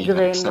 או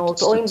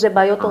מיגרנות, או אם זה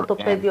בעיות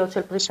אורתופדיות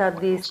של פריצת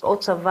דיסק או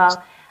צוואר,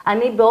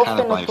 אני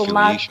באופן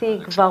אוטומטי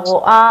כבר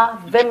רואה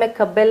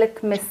ומקבלת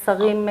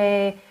מסרים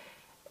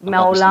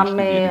מהעולם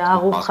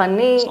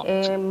הרוחני,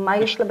 מה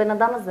יש לבן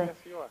אדם הזה.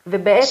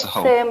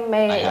 ובעצם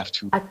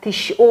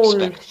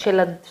התשאול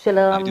של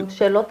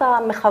השאלות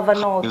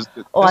המכוונות,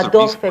 או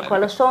הדופק, או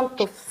הלשון,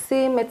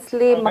 תופסים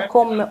אצלי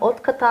מקום מאוד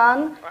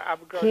קטן,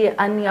 כי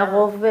אני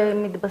הרוב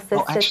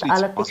מתבססת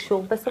על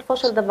התקשור. בסופו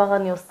של דבר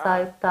אני עושה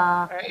את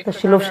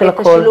השילוב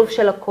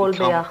של הכל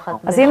ביחד.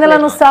 אז הנה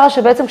לנו שרה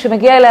שבעצם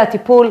כשמגיע אליה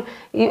טיפול,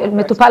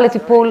 מטופל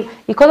לטיפול,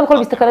 היא קודם כל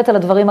מסתכלת על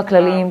הדברים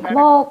הכלליים,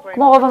 כמו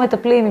רוב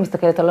המטפלים, היא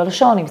מסתכלת על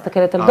הלשון, היא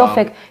מסתכלת על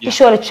דופק, היא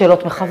שואלת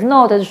שאלות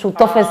מכוונות, איזשהו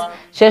טופס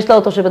שיש לה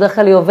אותו שבדרך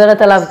כלל היא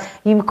עוברת עליו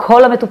עם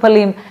כל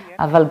המטופלים,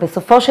 אבל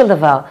בסופו של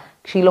דבר,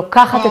 כשהיא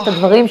לוקחת את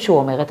הדברים שהוא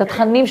אומר, את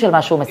התכנים של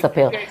מה שהוא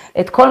מספר,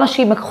 את כל מה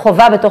שהיא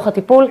חובה בתוך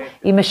הטיפול,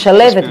 היא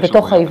משלבת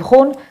בתוך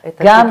האבחון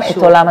גם את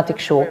עולם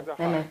התקשור.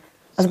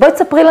 אז בואי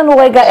תספרי לנו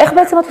רגע, איך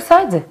בעצם את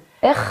עושה את זה?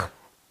 איך?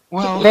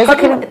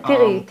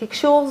 תראי,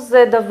 תקשור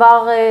זה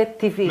דבר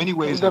טבעי,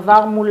 הוא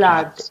דבר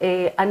מולד.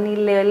 אני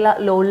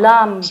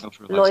לעולם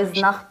לא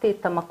הזנחתי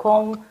את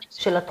המקום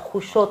של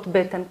התחושות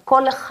בטן.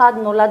 כל אחד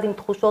נולד עם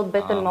תחושות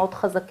בטן מאוד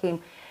חזקים.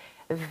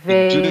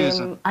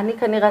 ואני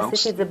כנראה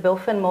עשיתי את זה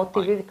באופן מאוד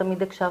טבעי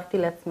ותמיד הקשבתי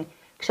לעצמי.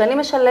 כשאני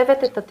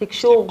משלבת את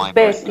התקשור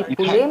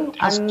בטיפולים,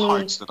 אני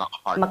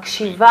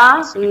מקשיבה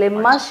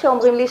למה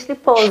שאומרים לי, יש לי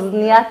פה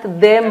אוזניית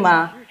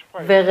דמה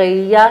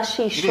וראייה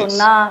שהיא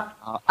שונה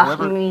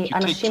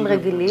מאנשים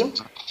רגילים,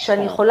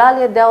 שאני יכולה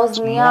על ידי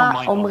האוזנייה,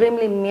 אומרים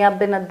לי מי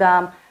הבן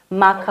אדם,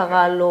 מה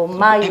קרה לו,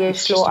 מה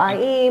יש לו,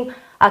 האם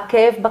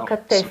הכאב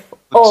בכתף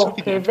או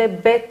כאבי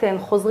בטן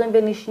חוזרים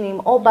ונשנים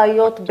או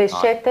בעיות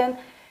בשתן,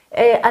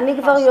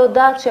 אני כבר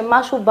יודעת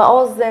שמשהו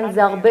באוזן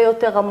זה הרבה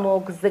יותר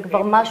עמוק, זה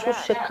כבר משהו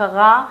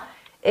שקרה,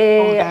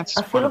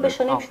 אפילו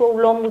בשנים שהוא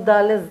לא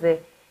מודע לזה.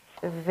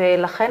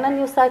 ולכן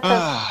אני עושה את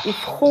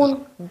האבחון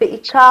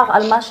בעיקר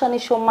על מה שאני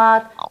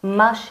שומעת,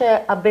 מה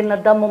שהבן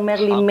אדם אומר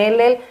לי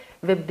מלל,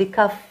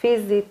 ובדיקה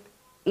פיזית,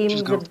 אם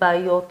זה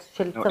בעיות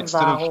של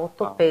צוואר,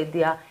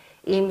 אורתופדיה,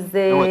 אם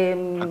זה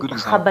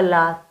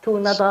חבלה,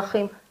 תאונת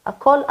דרכים,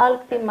 הכל על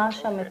פי מה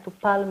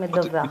שהמטופל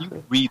מדווח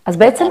לי. אז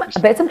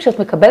בעצם כשאת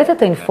מקבלת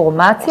את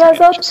האינפורמציה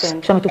הזאת,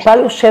 כשהמטופל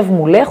יושב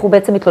מולך, הוא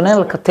בעצם מתלונן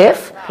על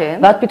כתף,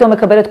 ואת פתאום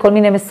מקבלת כל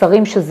מיני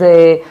מסרים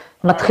שזה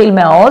מתחיל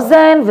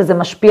מהאוזן, וזה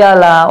משפיע על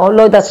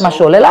לא יודעת מה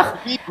שעולה לך.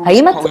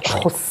 האם את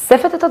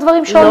חושפת את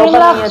הדברים שעולים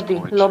לך?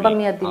 לא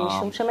במיידי,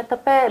 משום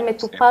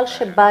שמטופל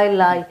שבא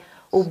אליי,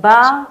 הוא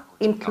בא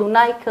עם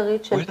תלונה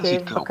עיקרית של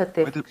כאב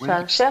בכתף.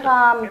 כאשר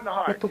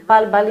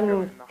המטופל בא לי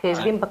עם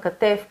כאבים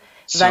בכתף,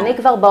 ואני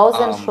כבר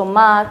באוזן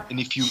שומעת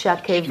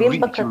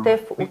שהכאבים בכתף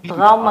הוא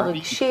טראומה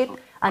רגשית,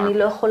 אני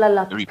לא יכולה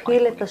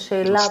להפיל את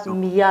השאלה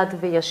מיד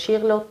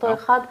וישיר לאותו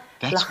אחד,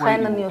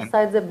 לכן אני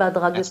עושה את זה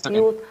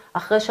בהדרגתיות,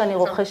 אחרי שאני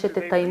רוכשת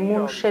את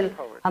האימון של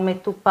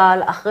המטופל,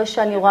 אחרי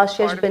שאני רואה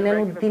שיש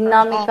בינינו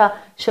דינמיקה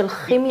של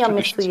כימיה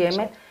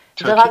מסוימת,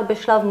 ורק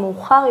בשלב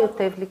מאוחר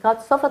יותר, לקראת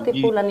סוף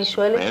הטיפול, אני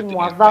שואלת אם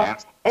הוא עבר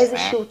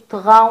איזושהי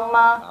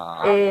טראומה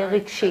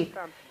רגשית.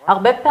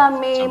 הרבה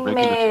פעמים,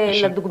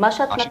 לדוגמה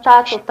שאת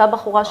נתת, אותה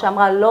בחורה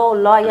שאמרה,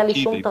 לא היה לי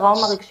שום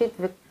טראומה רגשית,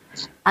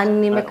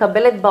 ואני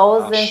מקבלת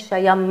באוזן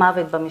שהיה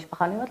מוות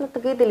במשפחה. אני אומרת לה,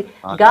 תגידי לי,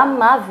 גם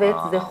מוות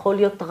זה יכול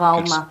להיות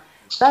טראומה.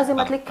 ואז היא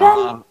אומרת לי, כן,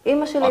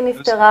 אמא שלי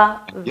נפטרה,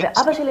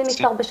 ואבא שלי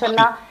נפטר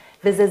בשנה,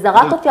 וזה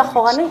זרק אותי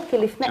אחורנית, כי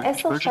לפני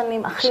 10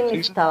 שנים אחי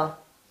נפטר.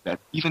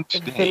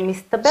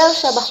 ומסתבר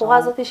שהבחורה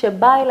הזאת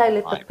שבאה אליי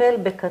לטפל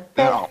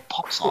בכתף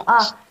קפואה,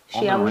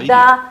 שהיא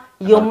עמדה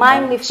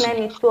יומיים לפני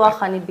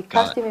ניתוח, אני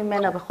ביקשתי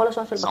ממנה בכל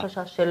לשון של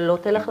בקשה שלא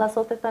תלך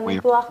לעשות את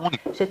הניתוח,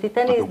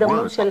 שתיתן לי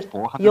הזדמנות של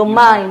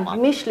יומיים,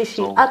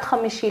 משלישי עד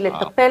חמישי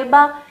לטפל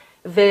בה,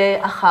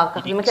 ואחר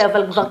כך,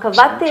 אבל כבר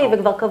קבעתי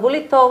וכבר קבעו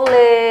לי תור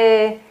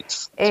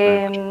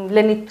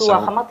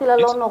לניתוח, אמרתי לה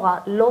לא נורא,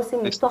 לא עושים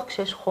ניתוח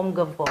כשיש חום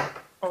גבוה.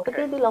 אז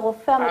תגידי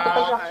לרופא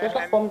המטפל שלך שיש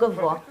לך חום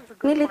גבוה,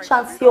 תני לי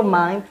צ'אנס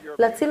יומיים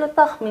להציל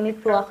אותך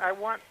מניתוח.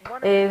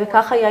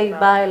 וככה היא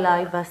באה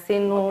אליי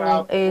ועשינו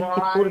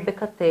טיפול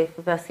בכתף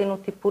ועשינו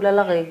טיפול על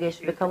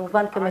הרגש,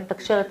 וכמובן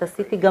כמתקשרת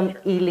עשיתי גם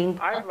אילינג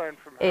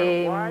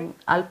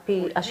על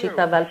פי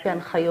השיטה ועל פי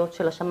ההנחיות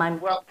של השמיים,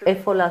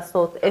 איפה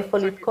לעשות, איפה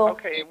לתקור,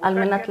 על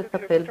מנת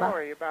לטפל בה.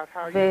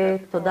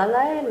 ותודה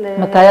לאל.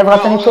 מתי עברה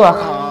את הניתוח?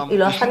 היא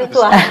לא עשתה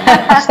ניתוח.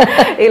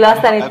 היא לא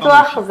עשתה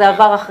ניתוח, זה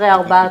עבר אחרי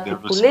 4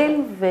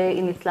 טיפולים,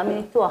 והיא ניצלה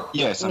מניתוח.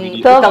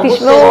 טוב,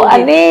 תשמעו,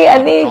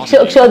 אני,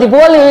 כשדיברו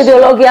על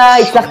אירידיאולוגיה,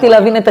 הצלחתי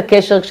להבין את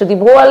הקשר.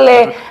 כשדיברו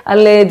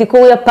על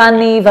דיקור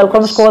יפני ועל כל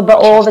מה שקורה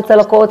בעור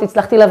וצלקות,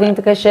 הצלחתי להבין את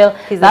הקשר.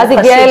 ואז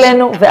הגיע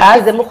אלינו,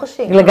 זה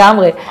מוחשי.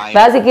 לגמרי.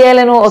 ואז הגיע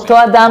אלינו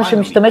אותו אדם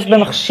שמשתמש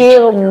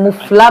במכשיר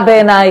מופלא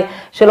בעיניי,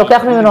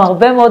 שלוקח ממנו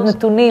הרבה מאוד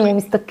נתונים, הוא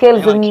מסתכל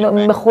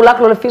ומחולק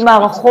לו לפי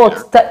מערכות,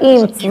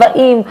 תאים,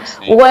 צבעים,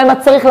 הוא רואה מה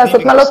צריך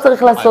לעשות, מה לא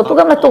צריך לעשות, הוא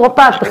גם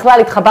נטורופט, בכלל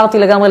התחברתי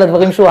לגמרי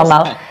לדברים שהוא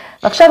אמר.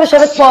 ועכשיו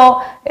יושבת פה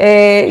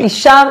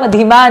אישה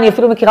מדהימה, אני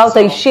אפילו מכירה אותה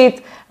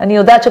אישית, אני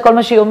יודעת שכל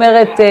מה שהיא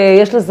אומרת,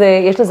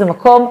 יש לזה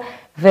מקום,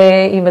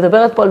 והיא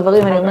מדברת פה על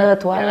דברים, אני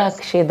אומרת, וואלה,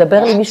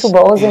 כשידבר לי מישהו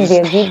באוזן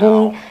ויגיד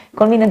לי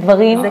כל מיני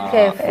דברים. זה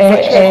כיף,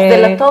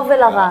 זה לטוב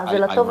ולרע, זה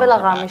לטוב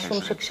ולרע, משום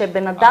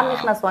שכשבן אדם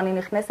נכנס, או אני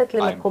נכנסת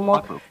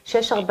למקומות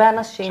שיש הרבה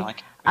אנשים,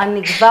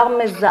 אני כבר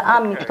מזהה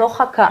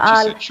מתוך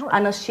הקהל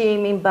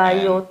אנשים עם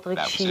בעיות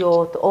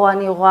רגשיות, או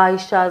אני רואה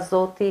אישה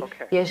הזאת,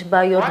 יש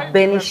בעיות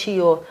בין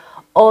אישיות,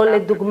 או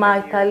לדוגמה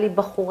הייתה לי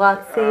בחורה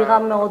צעירה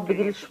מאוד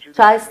בגיל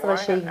 19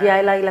 שהגיעה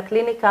אליי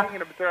לקליניקה,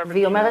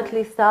 והיא אומרת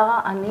לי, שרה,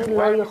 אני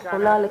לא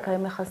יכולה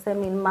לקיים יחסי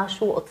מין,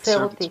 משהו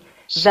עוצר אותי.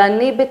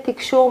 ואני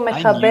בתקשור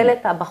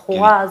מקבלת,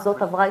 הבחורה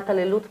הזאת עברה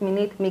התעללות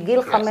מינית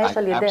מגיל 5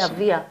 על ידי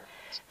אביה.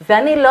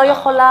 ואני לא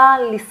יכולה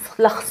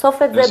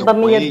לחשוף את זה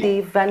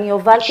במיידי, ואני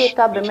הובלתי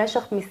אותה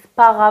במשך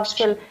מספר רב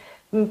של,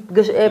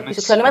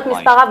 כשאני אומרת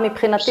מספר רב,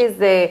 מבחינתי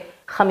זה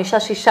 5-6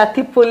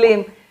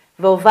 טיפולים,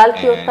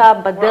 והובלתי אותה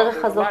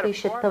בדרך הזאת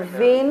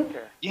שתבין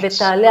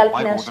ותעלה על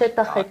פני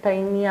השטח את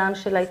העניין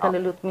של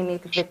ההתעללות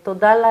מינית.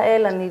 ותודה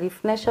לאל, אני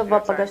לפני שבוע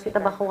פגשתי את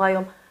הבחורה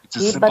היום,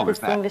 היא בת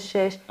 26,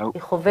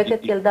 היא חובקת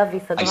ילדה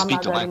והיא סגרה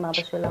מעגל עם אבא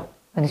שלה.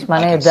 זה נשמע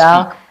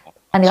נהדר.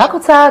 אני רק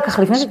רוצה,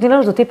 ככה לפני שתתני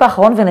לנו את הטיפ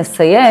האחרון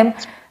ונסיים,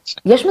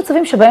 יש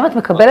מצבים שבהם את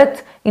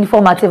מקבלת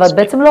אינפורמציה ואת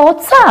בעצם לא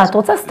רוצה, את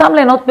רוצה סתם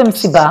ליהנות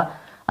במסיבה,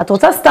 את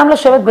רוצה סתם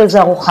לשבת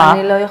באיזה ארוחה.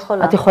 אני לא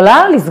יכולה. את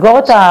יכולה לסגור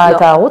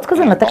את הערוץ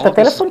כזה, לנתק את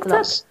הטלפון קצת?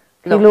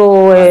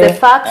 לא, זה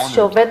פקס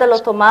שעובד על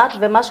אוטומט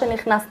ומה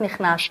שנכנס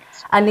נכנס.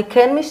 אני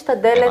כן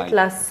משתדלת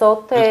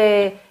לעשות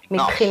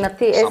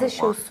מבחינתי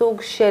איזשהו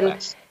סוג של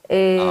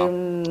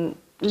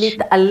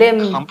להתעלם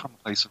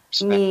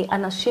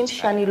מאנשים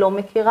שאני לא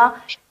מכירה,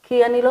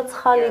 כי אני לא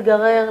צריכה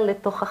להיגרר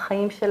לתוך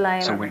החיים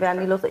שלהם,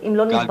 ואם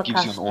לא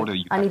נתבקשתי,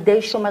 אני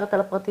די שומרת על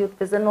הפרטיות,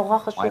 וזה נורא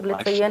חשוב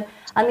לציין.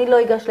 אני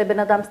לא אגש לבן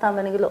אדם סתם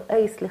ואני אגיד לו,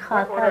 היי,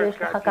 סליחה, אתה יש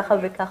לך ככה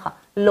וככה.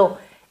 לא.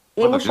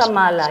 אם הוא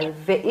שמע עליי,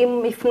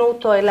 ואם יפנו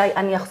אותו אליי,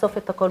 אני אחשוף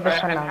את הכל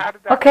בפניו.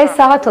 אוקיי,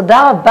 שרה,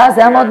 תודה רבה,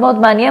 זה היה מאוד מאוד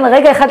מעניין.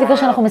 רגע אחד לפני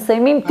שאנחנו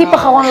מסיימים, טיפ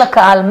אחרון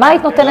לקהל, מה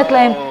היית נותנת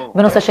להם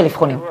בנושא של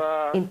אבחונים?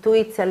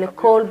 אינטואיציה,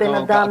 לכל בן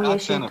אדם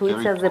יש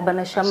אינטואיציה, זה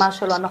בנשמה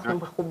שלו, אנחנו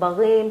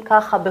מחוברים,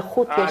 ככה,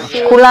 בחוט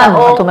ישיר.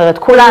 כולנו, את אומרת,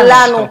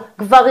 כולנו.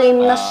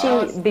 גברים, נשים,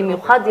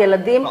 במיוחד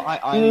ילדים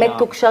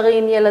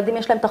מתוקשרים, ילדים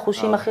יש להם את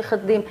החושים הכי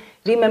חדים,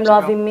 ואם הם לא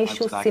אוהבים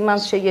מישהו, סימן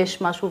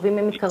שיש משהו, ואם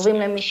הם מתקרבים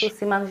למישהו,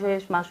 סימן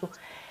שיש משהו.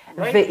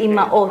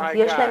 ואימהות,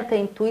 יש להם את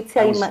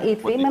האינטואיציה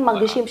האימהית, ואם הם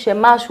מרגישים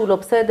שמשהו לא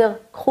בסדר,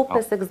 קחו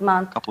פסק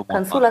זמן,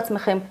 כנסו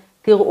לעצמכם,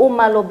 תראו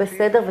מה לא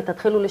בסדר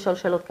ותתחילו לשאול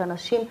שאלות, כי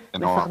אנשים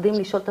מפחדים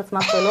לשאול את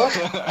עצמם שאלות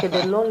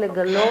כדי לא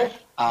לגלות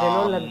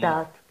ולא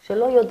לדעת.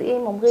 כשלא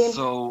יודעים, אומרים,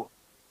 זה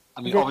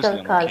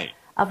יותר קל.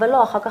 אבל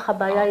לא, אחר כך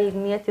הבעיה היא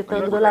נהיית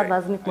יותר גדולה,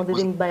 ואז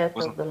מתמודדים עם בעיה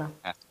יותר גדולה.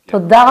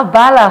 תודה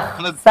רבה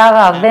לך,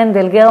 שרה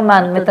ונדל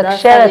גרמן,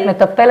 מתקשרת,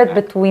 מטפלת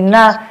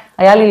בתווינה,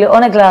 היה לי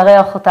לעונג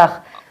לארח אותך.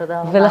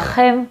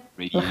 ולכם,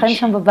 לכם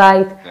שם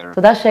בבית,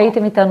 תודה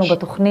שהייתם איתנו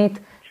בתוכנית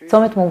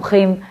צומת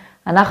מומחים.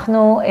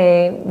 אנחנו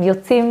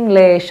יוצאים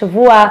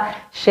לשבוע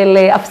של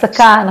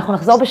הפסקה, אנחנו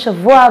נחזור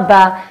בשבוע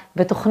הבא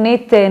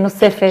בתוכנית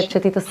נוספת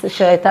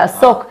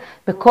שתעסוק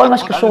בכל מה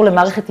שקשור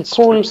למערכת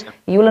עיכול.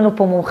 יהיו לנו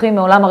פה מומחים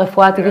מעולם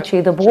הרפואה הטבעית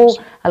שידברו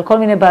על כל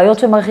מיני בעיות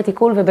של מערכת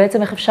עיכול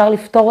ובעצם איך אפשר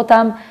לפתור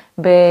אותם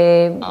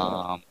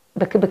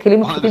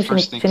בכלים פשוטים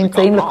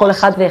שנמצאים לכל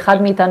אחד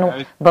ואחד מאיתנו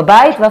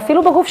בבית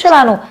ואפילו בגוף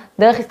שלנו,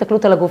 דרך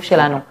הסתכלות על הגוף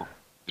שלנו.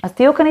 אז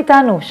תהיו כאן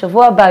איתנו,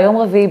 שבוע הבא, יום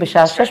רביעי,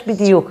 בשעה 6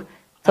 בדיוק,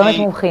 צומת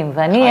מומחים,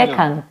 ואני אהיה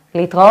כאן,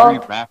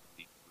 להתראות.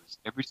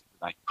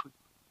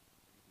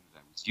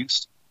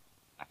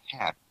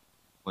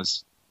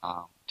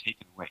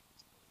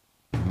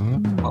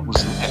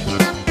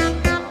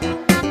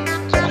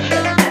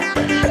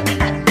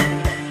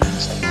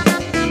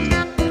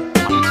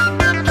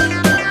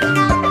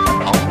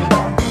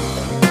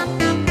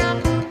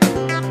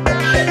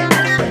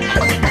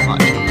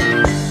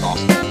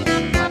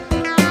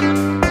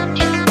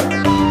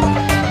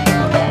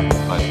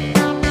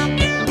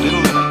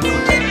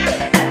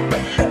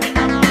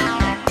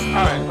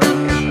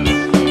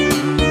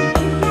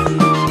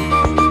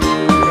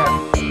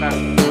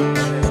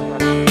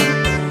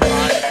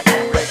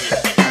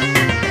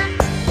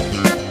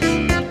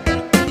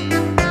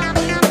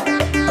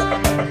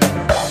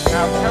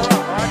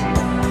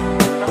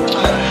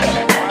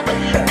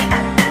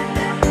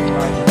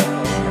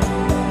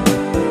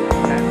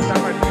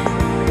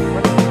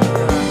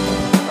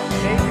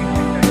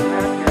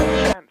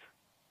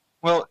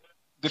 Well,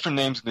 different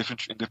names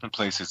in different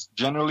places.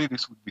 Generally,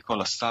 this would be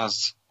called a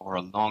saz or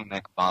a long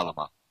neck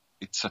balama.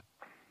 It's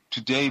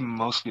today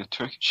mostly a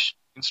Turkish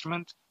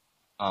instrument.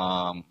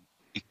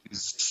 It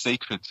is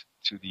sacred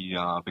to the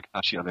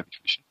Bektashi Alevi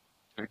tradition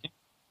in Turkey.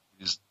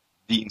 It is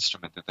the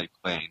instrument that they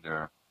play in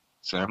their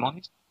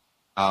ceremonies.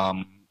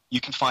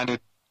 You can find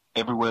it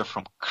everywhere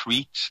from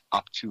Crete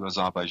up to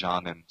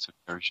Azerbaijan and to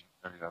Persia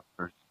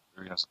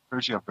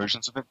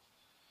versions of it.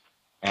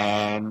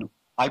 And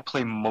I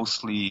play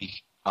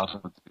mostly out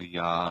of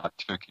the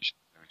Turkish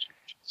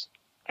traditions.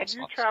 And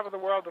you travel the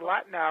world a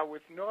lot now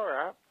with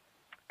Nora,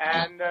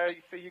 and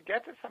so you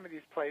get to some of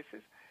these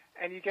places,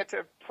 and you get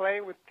to play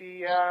with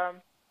the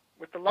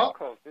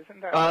locals,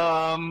 isn't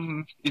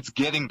that? It's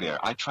getting there.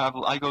 I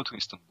go to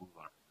Istanbul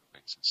on a regular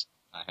basis.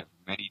 I have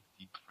many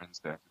deep friends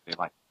there. They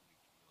like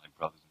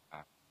brothers and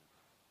family.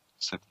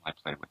 Sit and I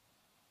play with.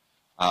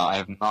 I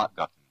have not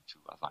gotten to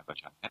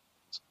Azerbaijan yet.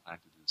 So I plan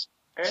to do so.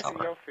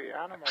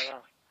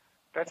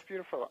 That's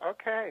beautiful.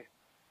 Okay.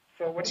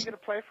 So what are you going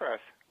to play for us?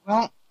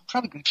 Well, I'm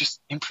probably going to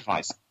just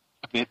improvise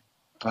a bit,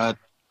 but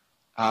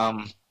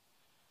I'm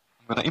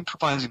going to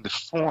improvise in the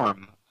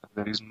form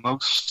that is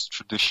most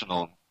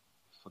traditional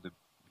for the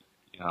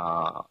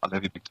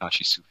Alevi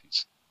Bektashi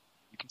Sufis.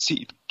 You can see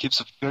it gives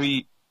a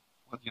very,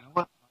 well, you know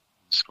what? I'll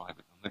describe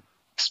it. I'll let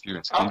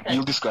experience. Okay.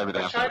 You'll describe it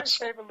afterwards.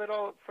 Try to save a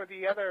little for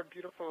the other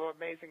beautiful,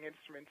 amazing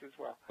instruments as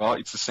well. Well,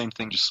 it's the same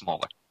thing, just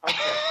smaller. Okay.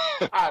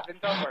 Then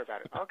don't worry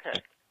about it. Okay.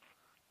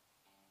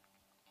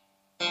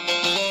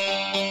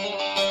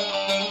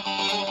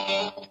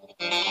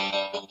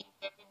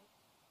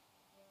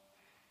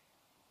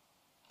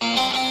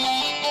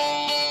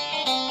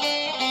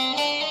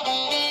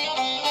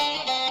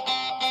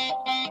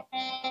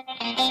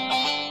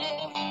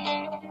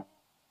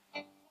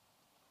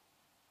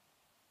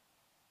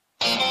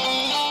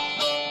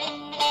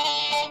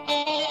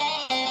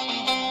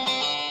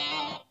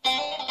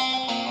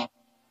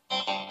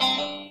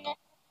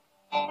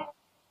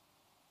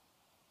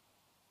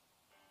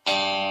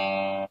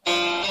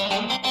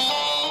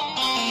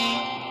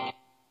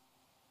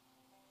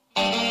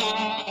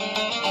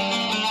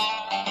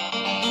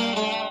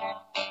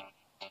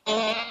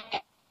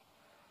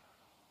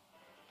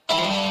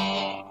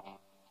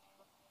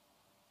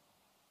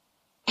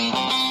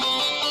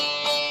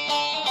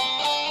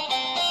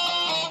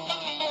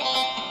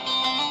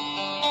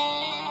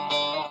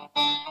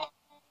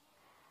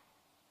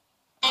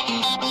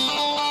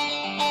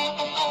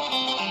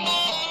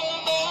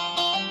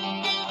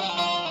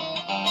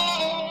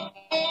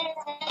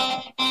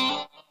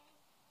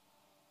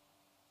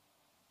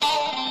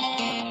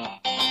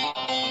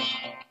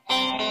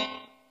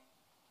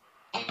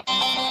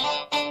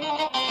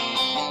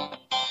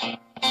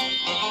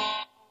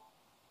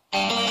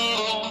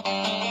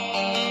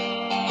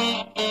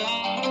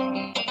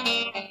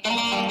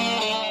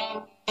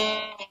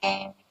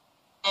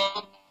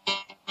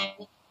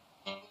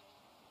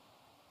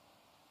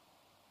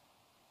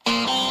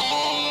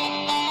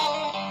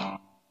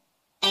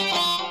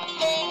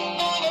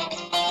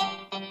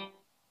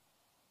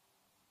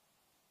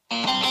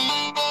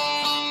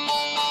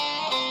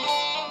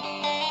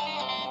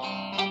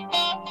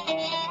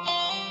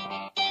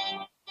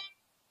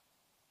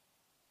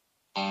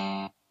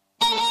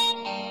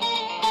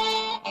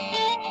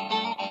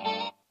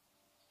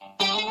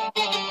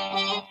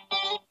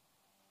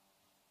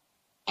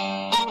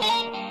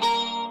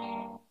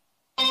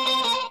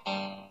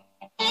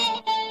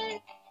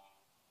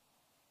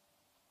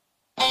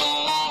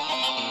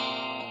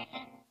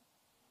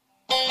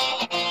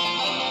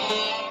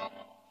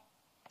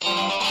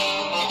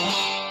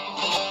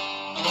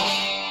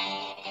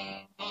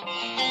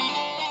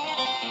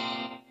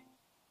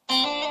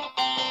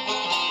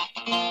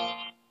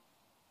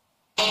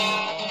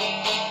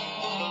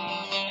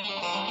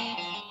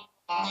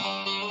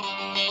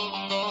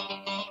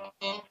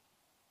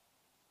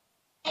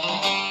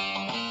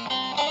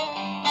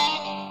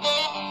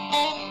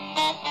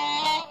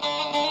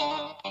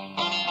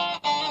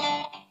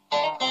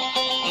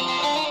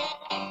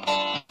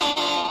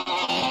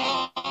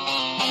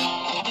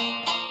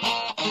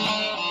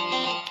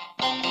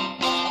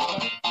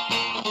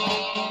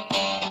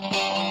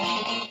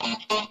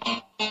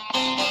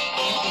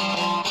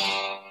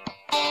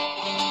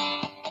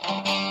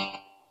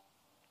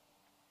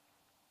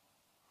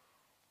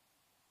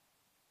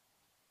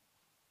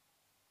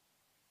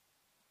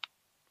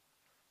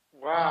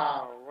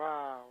 Wow.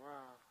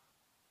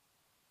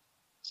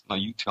 So now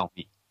you tell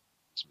me.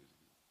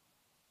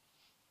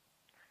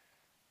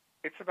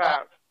 It's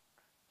about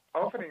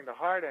opening the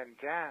heart and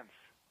dance.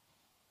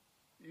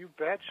 You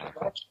betcha.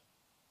 Exactly.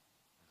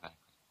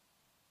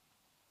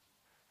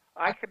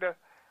 I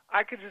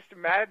could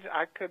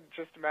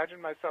just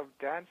imagine myself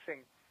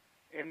dancing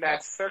in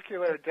that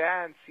circular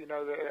dance. You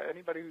know,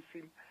 anybody who's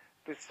seen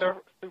the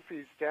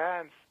Sufis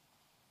dance,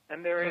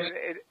 and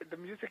the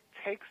music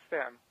takes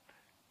them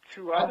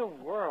to other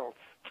worlds,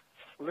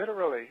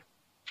 literally.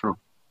 True.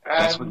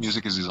 That's what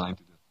music is designed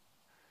to do.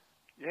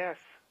 Yes.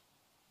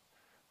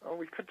 Oh,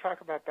 we could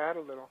talk about that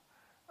a little.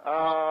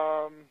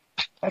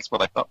 That's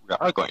what I thought we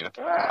are going to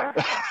talk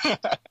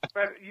about.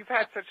 But you've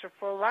had such a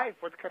full life.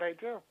 What could I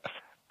do?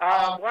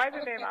 Why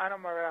the name Anna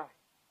Morel?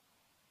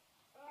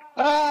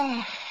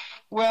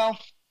 Well,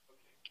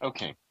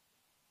 okay.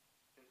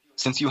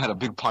 Since you had a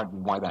big part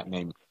in why that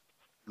name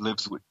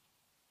lives with.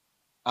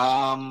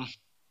 Well,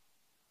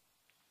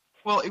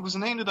 it was a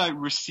name that I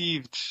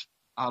received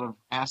out of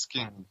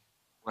asking a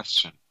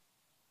question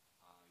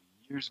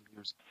years and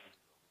years ago,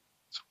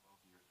 12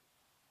 years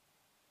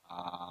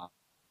ago.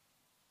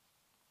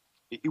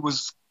 It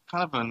was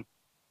kind of an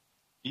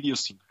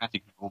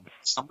idiosyncratic moment.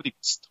 Somebody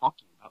was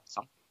talking about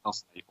something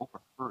else, and they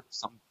overheard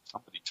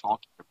somebody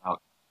talking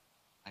about,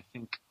 I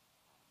think,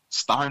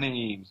 star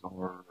names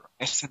or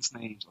essence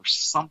names or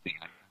something.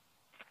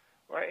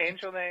 Or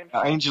angel names?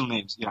 Angel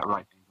names, yeah,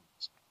 right. Angel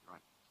names,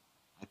 right.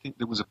 I think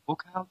there was a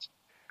book out.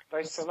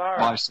 By Solara.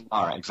 By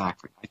Solara,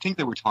 exactly. I think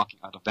they were talking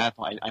out of that,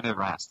 but I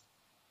never asked.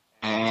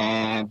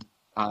 And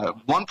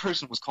one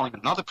person was calling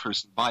another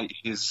person by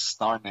his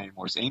star name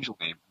or his angel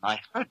name, and I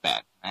heard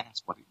that, and I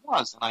asked what it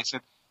was, and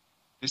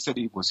they said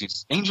it was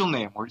his angel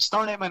name or his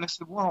star name, and I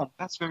said, well,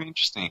 that's very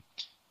interesting.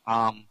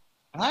 And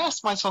I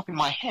asked myself in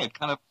my head,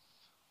 kind of,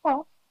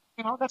 well,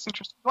 that's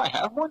interesting. Do I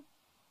have one?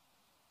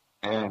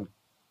 And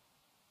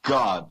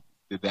God,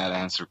 did that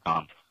answer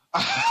come.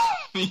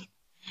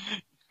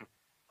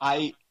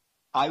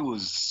 I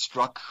was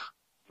struck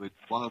with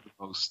one of the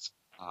most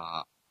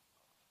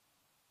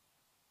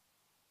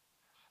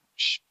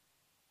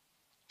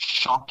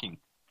shocking,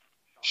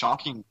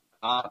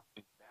 not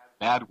in a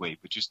bad way,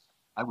 but just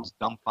I was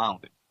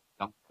dumbfounded,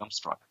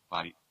 dumbstruck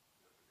by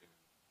the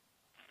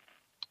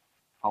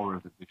power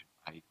of the vision.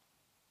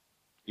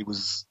 It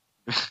was,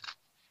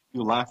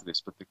 you'll laugh at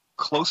this, but the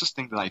closest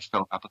thing that I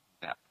felt up until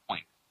that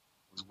point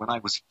was when I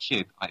was a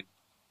kid, I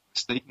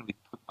mistakenly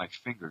put my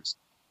fingers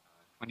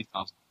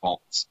 20,000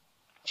 volts.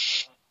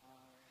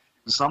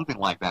 It was something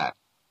like that.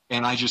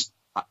 And I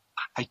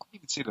couldn't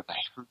even say that I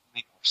heard the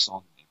name or saw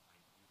the name.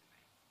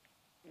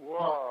 I knew the name.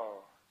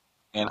 Whoa.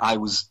 And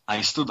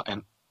I stood,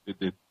 and my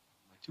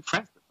two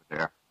friends that were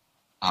there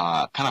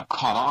kind of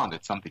caught on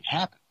that something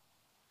happened.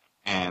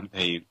 And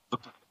they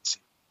looked at me and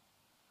said,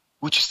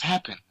 what just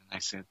happened? And I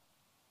asked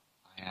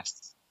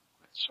the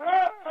question.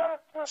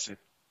 I said,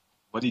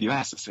 what did you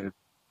ask? I said,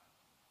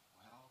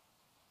 well,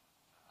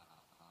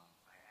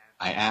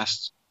 I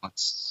asked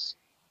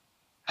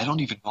I don't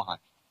even know how to.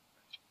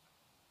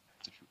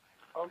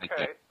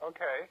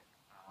 Okay.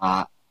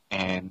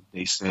 And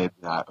they said,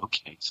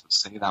 okay, so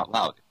say it out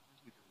loud.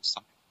 Apparently there was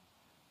something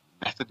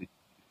method that you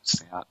needed to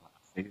say out loud.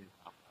 Say it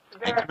out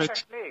loud.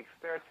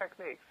 There are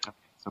techniques. Okay,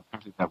 so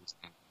apparently that was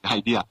the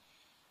idea.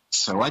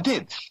 So I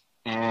did.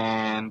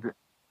 And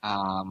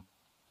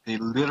they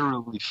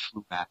literally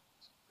flew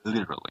backwards.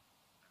 Literally.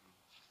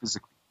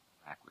 Physically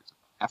backwards.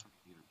 About half a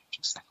meter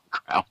just out of the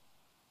ground.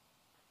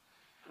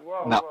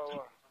 Now,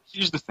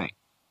 here's the thing.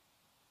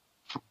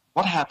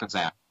 What happens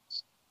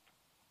afterwards?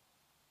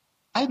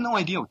 I had no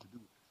idea what to do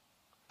with it.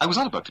 I was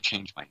not about to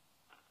change my name.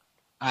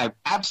 I have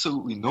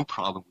absolutely no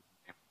problem with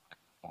the name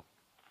of my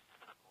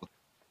phone.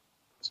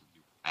 So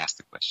you ask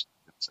the question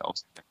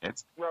themselves in their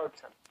heads.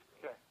 Rotem.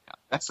 Okay. Yeah,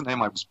 that's the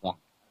name I was born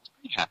with. I was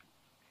pretty happy with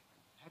it.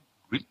 I had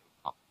really no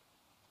problem.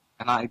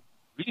 And I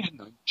really had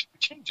no intention to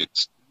change it.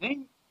 So the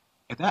name,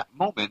 at that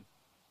moment,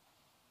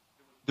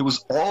 there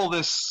was all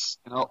this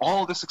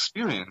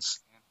experience,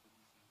 and there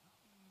was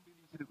nothing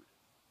really to do with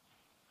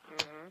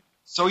it. Mm-hmm.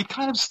 So it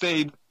kind of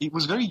stayed, it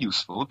was very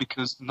useful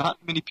because not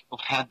many people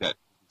had that.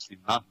 Obviously,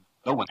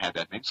 no one had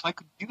that name. So I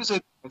could use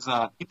it as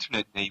an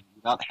internet name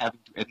without having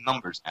to add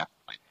numbers after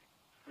my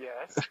name.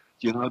 Yes.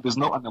 There's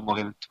no Anna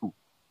Morel 2.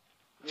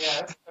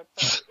 Yes.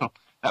 So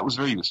that was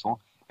very useful.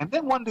 And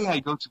then one day I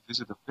go to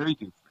visit a very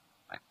dear friend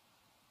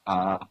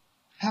of mine.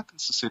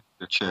 Happens to sit in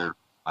the chair to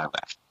my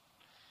left.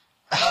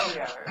 Oh,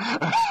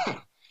 yeah.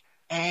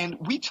 And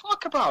we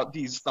talk about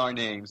these star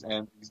names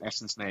and these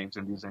essence names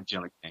and these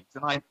angelic names.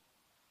 And I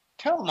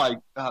tell my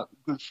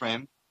good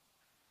friend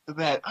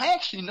that I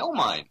actually know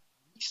mine.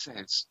 He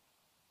says,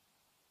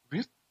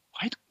 really?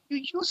 Why don't you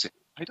use it?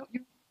 Why don't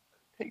you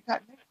take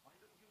that name? Why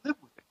don't you live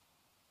with it?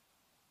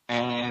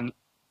 And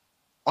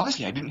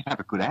honestly, I didn't have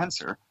a good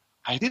answer.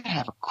 I did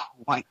have a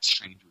quite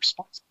strange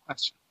response to the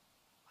question.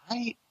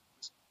 I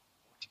was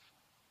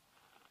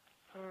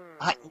mortified.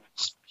 I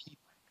almost peed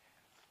my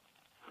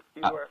pants.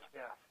 You were,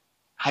 yeah.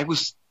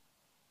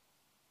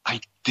 I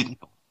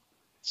didn't know what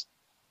it is.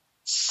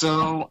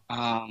 So,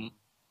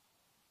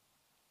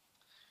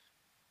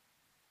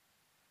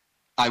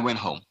 I went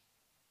home,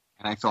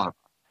 and I thought about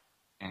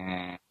it.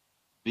 And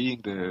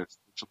being the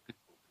spiritual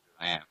pitbull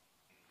that I am,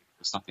 if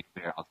there's something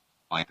there, I'll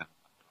find out.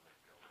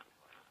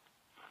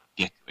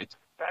 Get to it.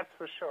 That's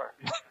for sure.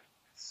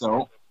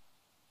 So,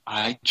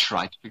 I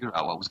tried to figure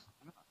out what was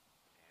going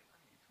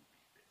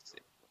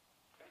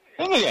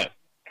on. Hang again.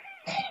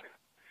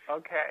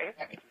 Okay.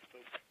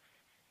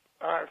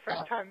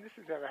 First time this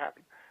has ever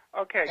happened.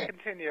 Okay,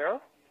 continue.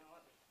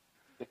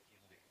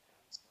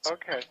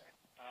 Okay.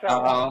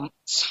 I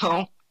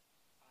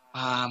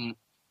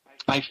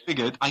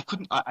figured I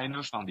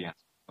never found the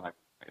answer.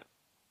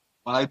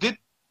 But I did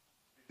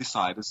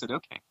decide, I said,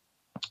 okay,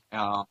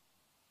 I'm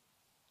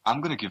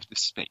going to give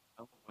this space.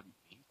 I don't know what it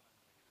means, but I'm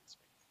going to give it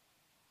space.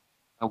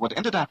 Now, what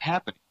ended up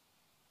happening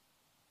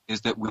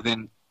is that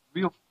within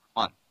 3 or 4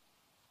 months,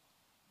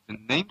 the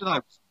name that I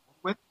was born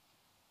with,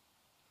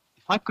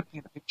 if I could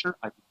paint a picture,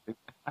 I could paint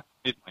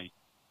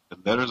the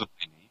letters of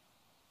my name,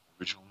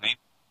 the original name,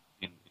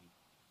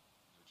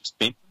 just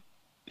paint them.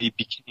 They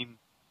became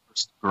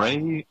first gray,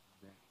 and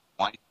then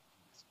white.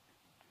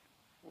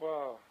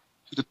 Whoa.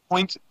 To the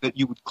point that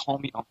you would call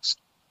me on the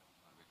street and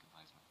not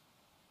recognize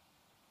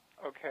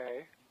me. Okay.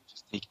 You would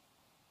just take it.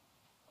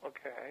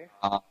 Okay.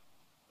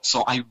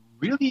 So I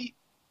really,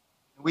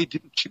 in a way,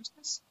 didn't choose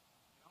this.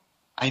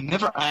 I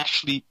never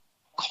actually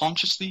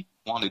consciously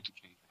wanted to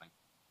change my name.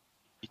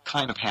 It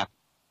kind of happened.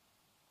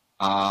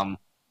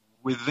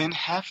 Within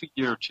half a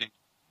year of changing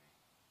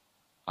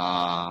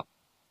my name,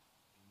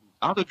 moved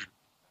out of Jerusalem.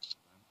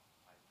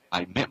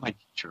 I met my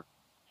teacher,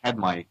 had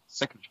my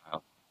second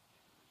child.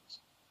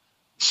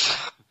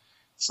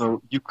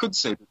 So you could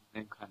say that the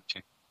name kind of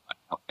changed.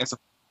 As a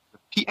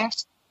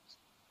PS,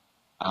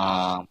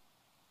 I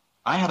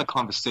had a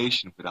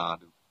conversation with the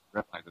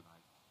rabbi that I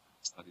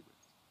studied with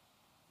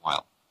a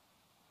while.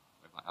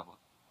 Rabbi Abba.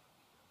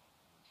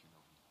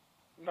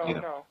 No,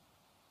 no.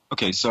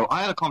 Okay, so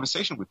I had a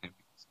conversation with him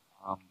because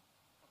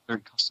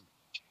very customary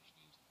to change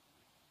names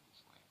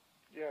this way.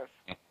 Yes.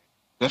 And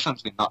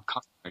definitely not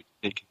customary to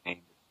take a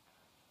name that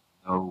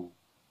has no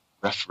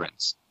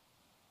reference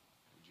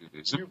to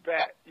Judaism. You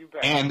bet.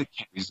 And it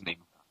carries the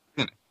name of God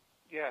within it.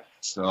 Yes.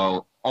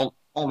 So, all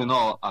in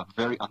all, a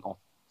very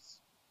unorthodox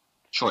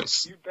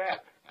choice. You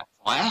bet. So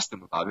I asked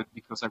him about it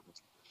because I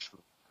wasn't sure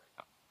what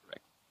was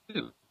correct to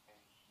do.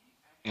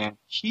 And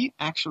he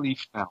actually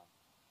found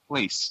a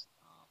place,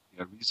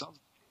 the results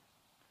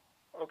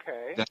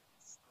that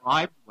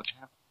described what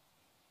happened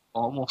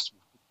almost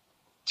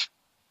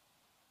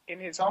in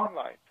his own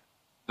life.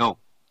 No,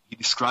 he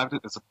described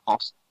it as a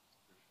possible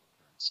spiritual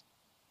occurrence.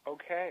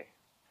 Okay.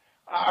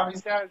 Ari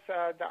says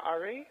the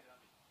Ari?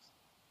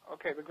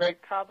 Okay, the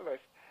great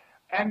Kabbalist.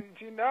 And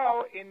do you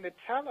know, in the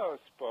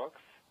Telos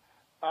books,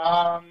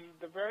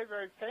 the very,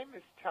 very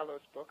famous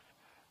Telos books,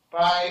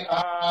 by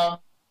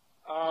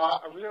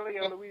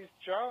Aurelia Louise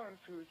Jones,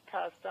 who's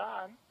passed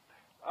on,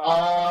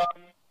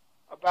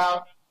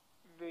 about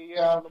the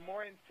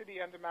Lemurian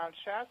city under Mount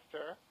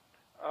Shasta,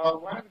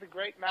 one of the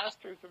great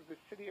masters of the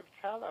city of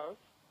Telos,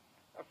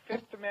 a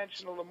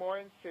fifth-dimensional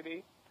Lemurian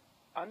city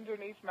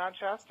underneath Mount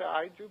Shasta,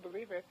 I do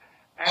believe it,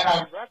 and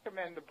I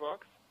recommend the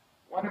books.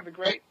 One of the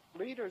great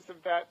leaders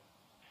of that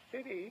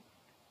city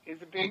is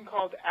a being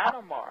called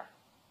Anomar.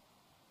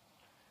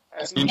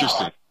 That's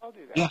interesting. I told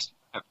you that. Yes.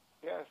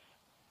 Yes.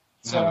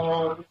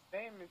 So his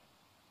name is,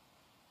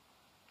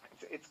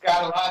 it's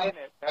got a lot in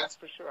it, that's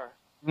for sure.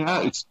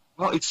 Yeah,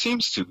 it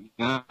seems to.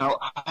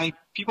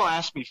 People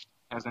ask me if it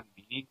has any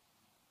meaning.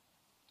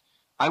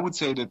 I would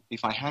say that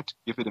if I had to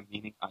give it a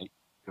meaning, I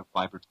give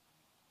vibrant.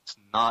 It's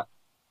not,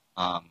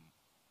 how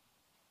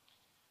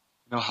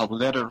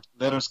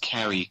letters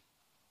carry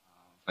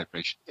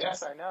vibrations.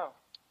 Yes, I know.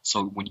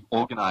 So when you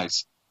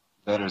organize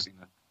letters in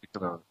a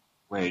particular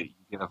way,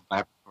 you get a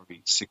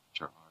vibratory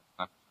signature or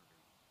a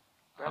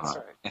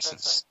vibratory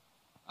essence.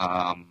 That's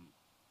right.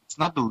 It's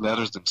not the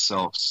letters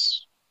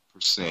themselves per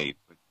se,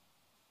 but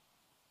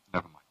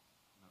never mind.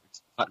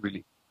 It's not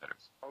really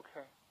letters.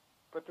 Okay.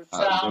 But the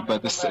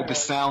sound, the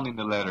sound in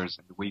the letters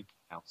and the way you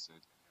pronounce it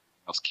and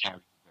everything else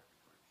carries a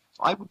vibratory.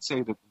 So I would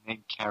say that the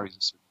name carries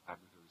a certain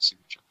vibratory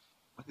signature.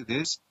 What it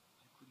is,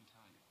 I couldn't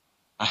tell you.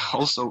 I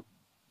also,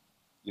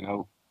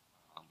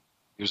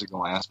 years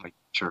ago, I asked my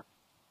teacher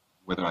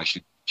whether I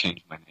should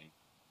change my name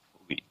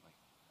fully, like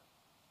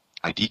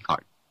ID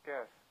card.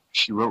 Yes.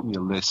 She wrote me a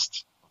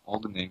list of all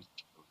the names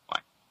she goes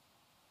by.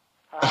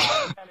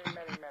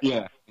 Many.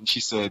 Yeah, and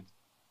she said,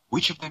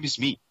 which of them is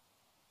me?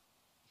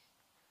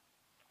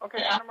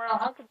 Okay, Anna,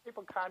 how can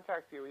people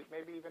contact you,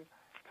 maybe even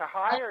to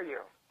hire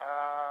you,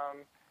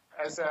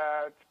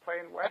 to play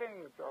in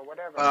weddings or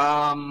whatever?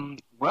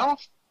 Well,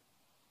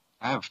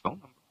 I have a phone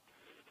number.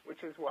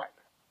 Which is what?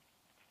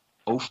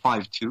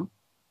 052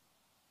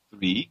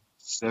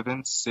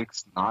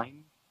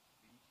 3769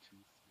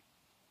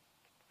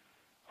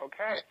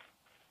 Okay.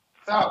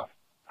 So,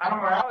 Anna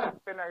Morel,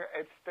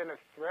 it's been a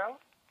thrill,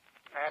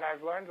 and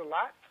I've learned a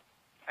lot.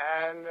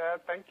 And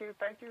thank you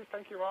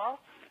all.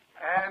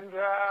 And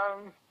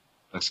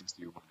blessings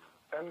to you.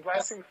 And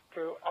blessings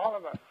to all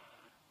of us.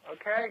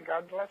 Okay,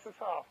 God bless us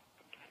all.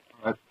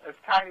 Right. As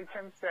Tiny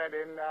Tim said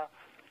in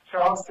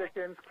Charles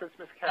Dickens'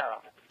 Christmas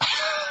Carol.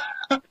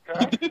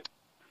 Okay?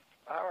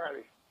 All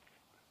righty.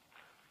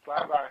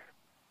 Bye-bye.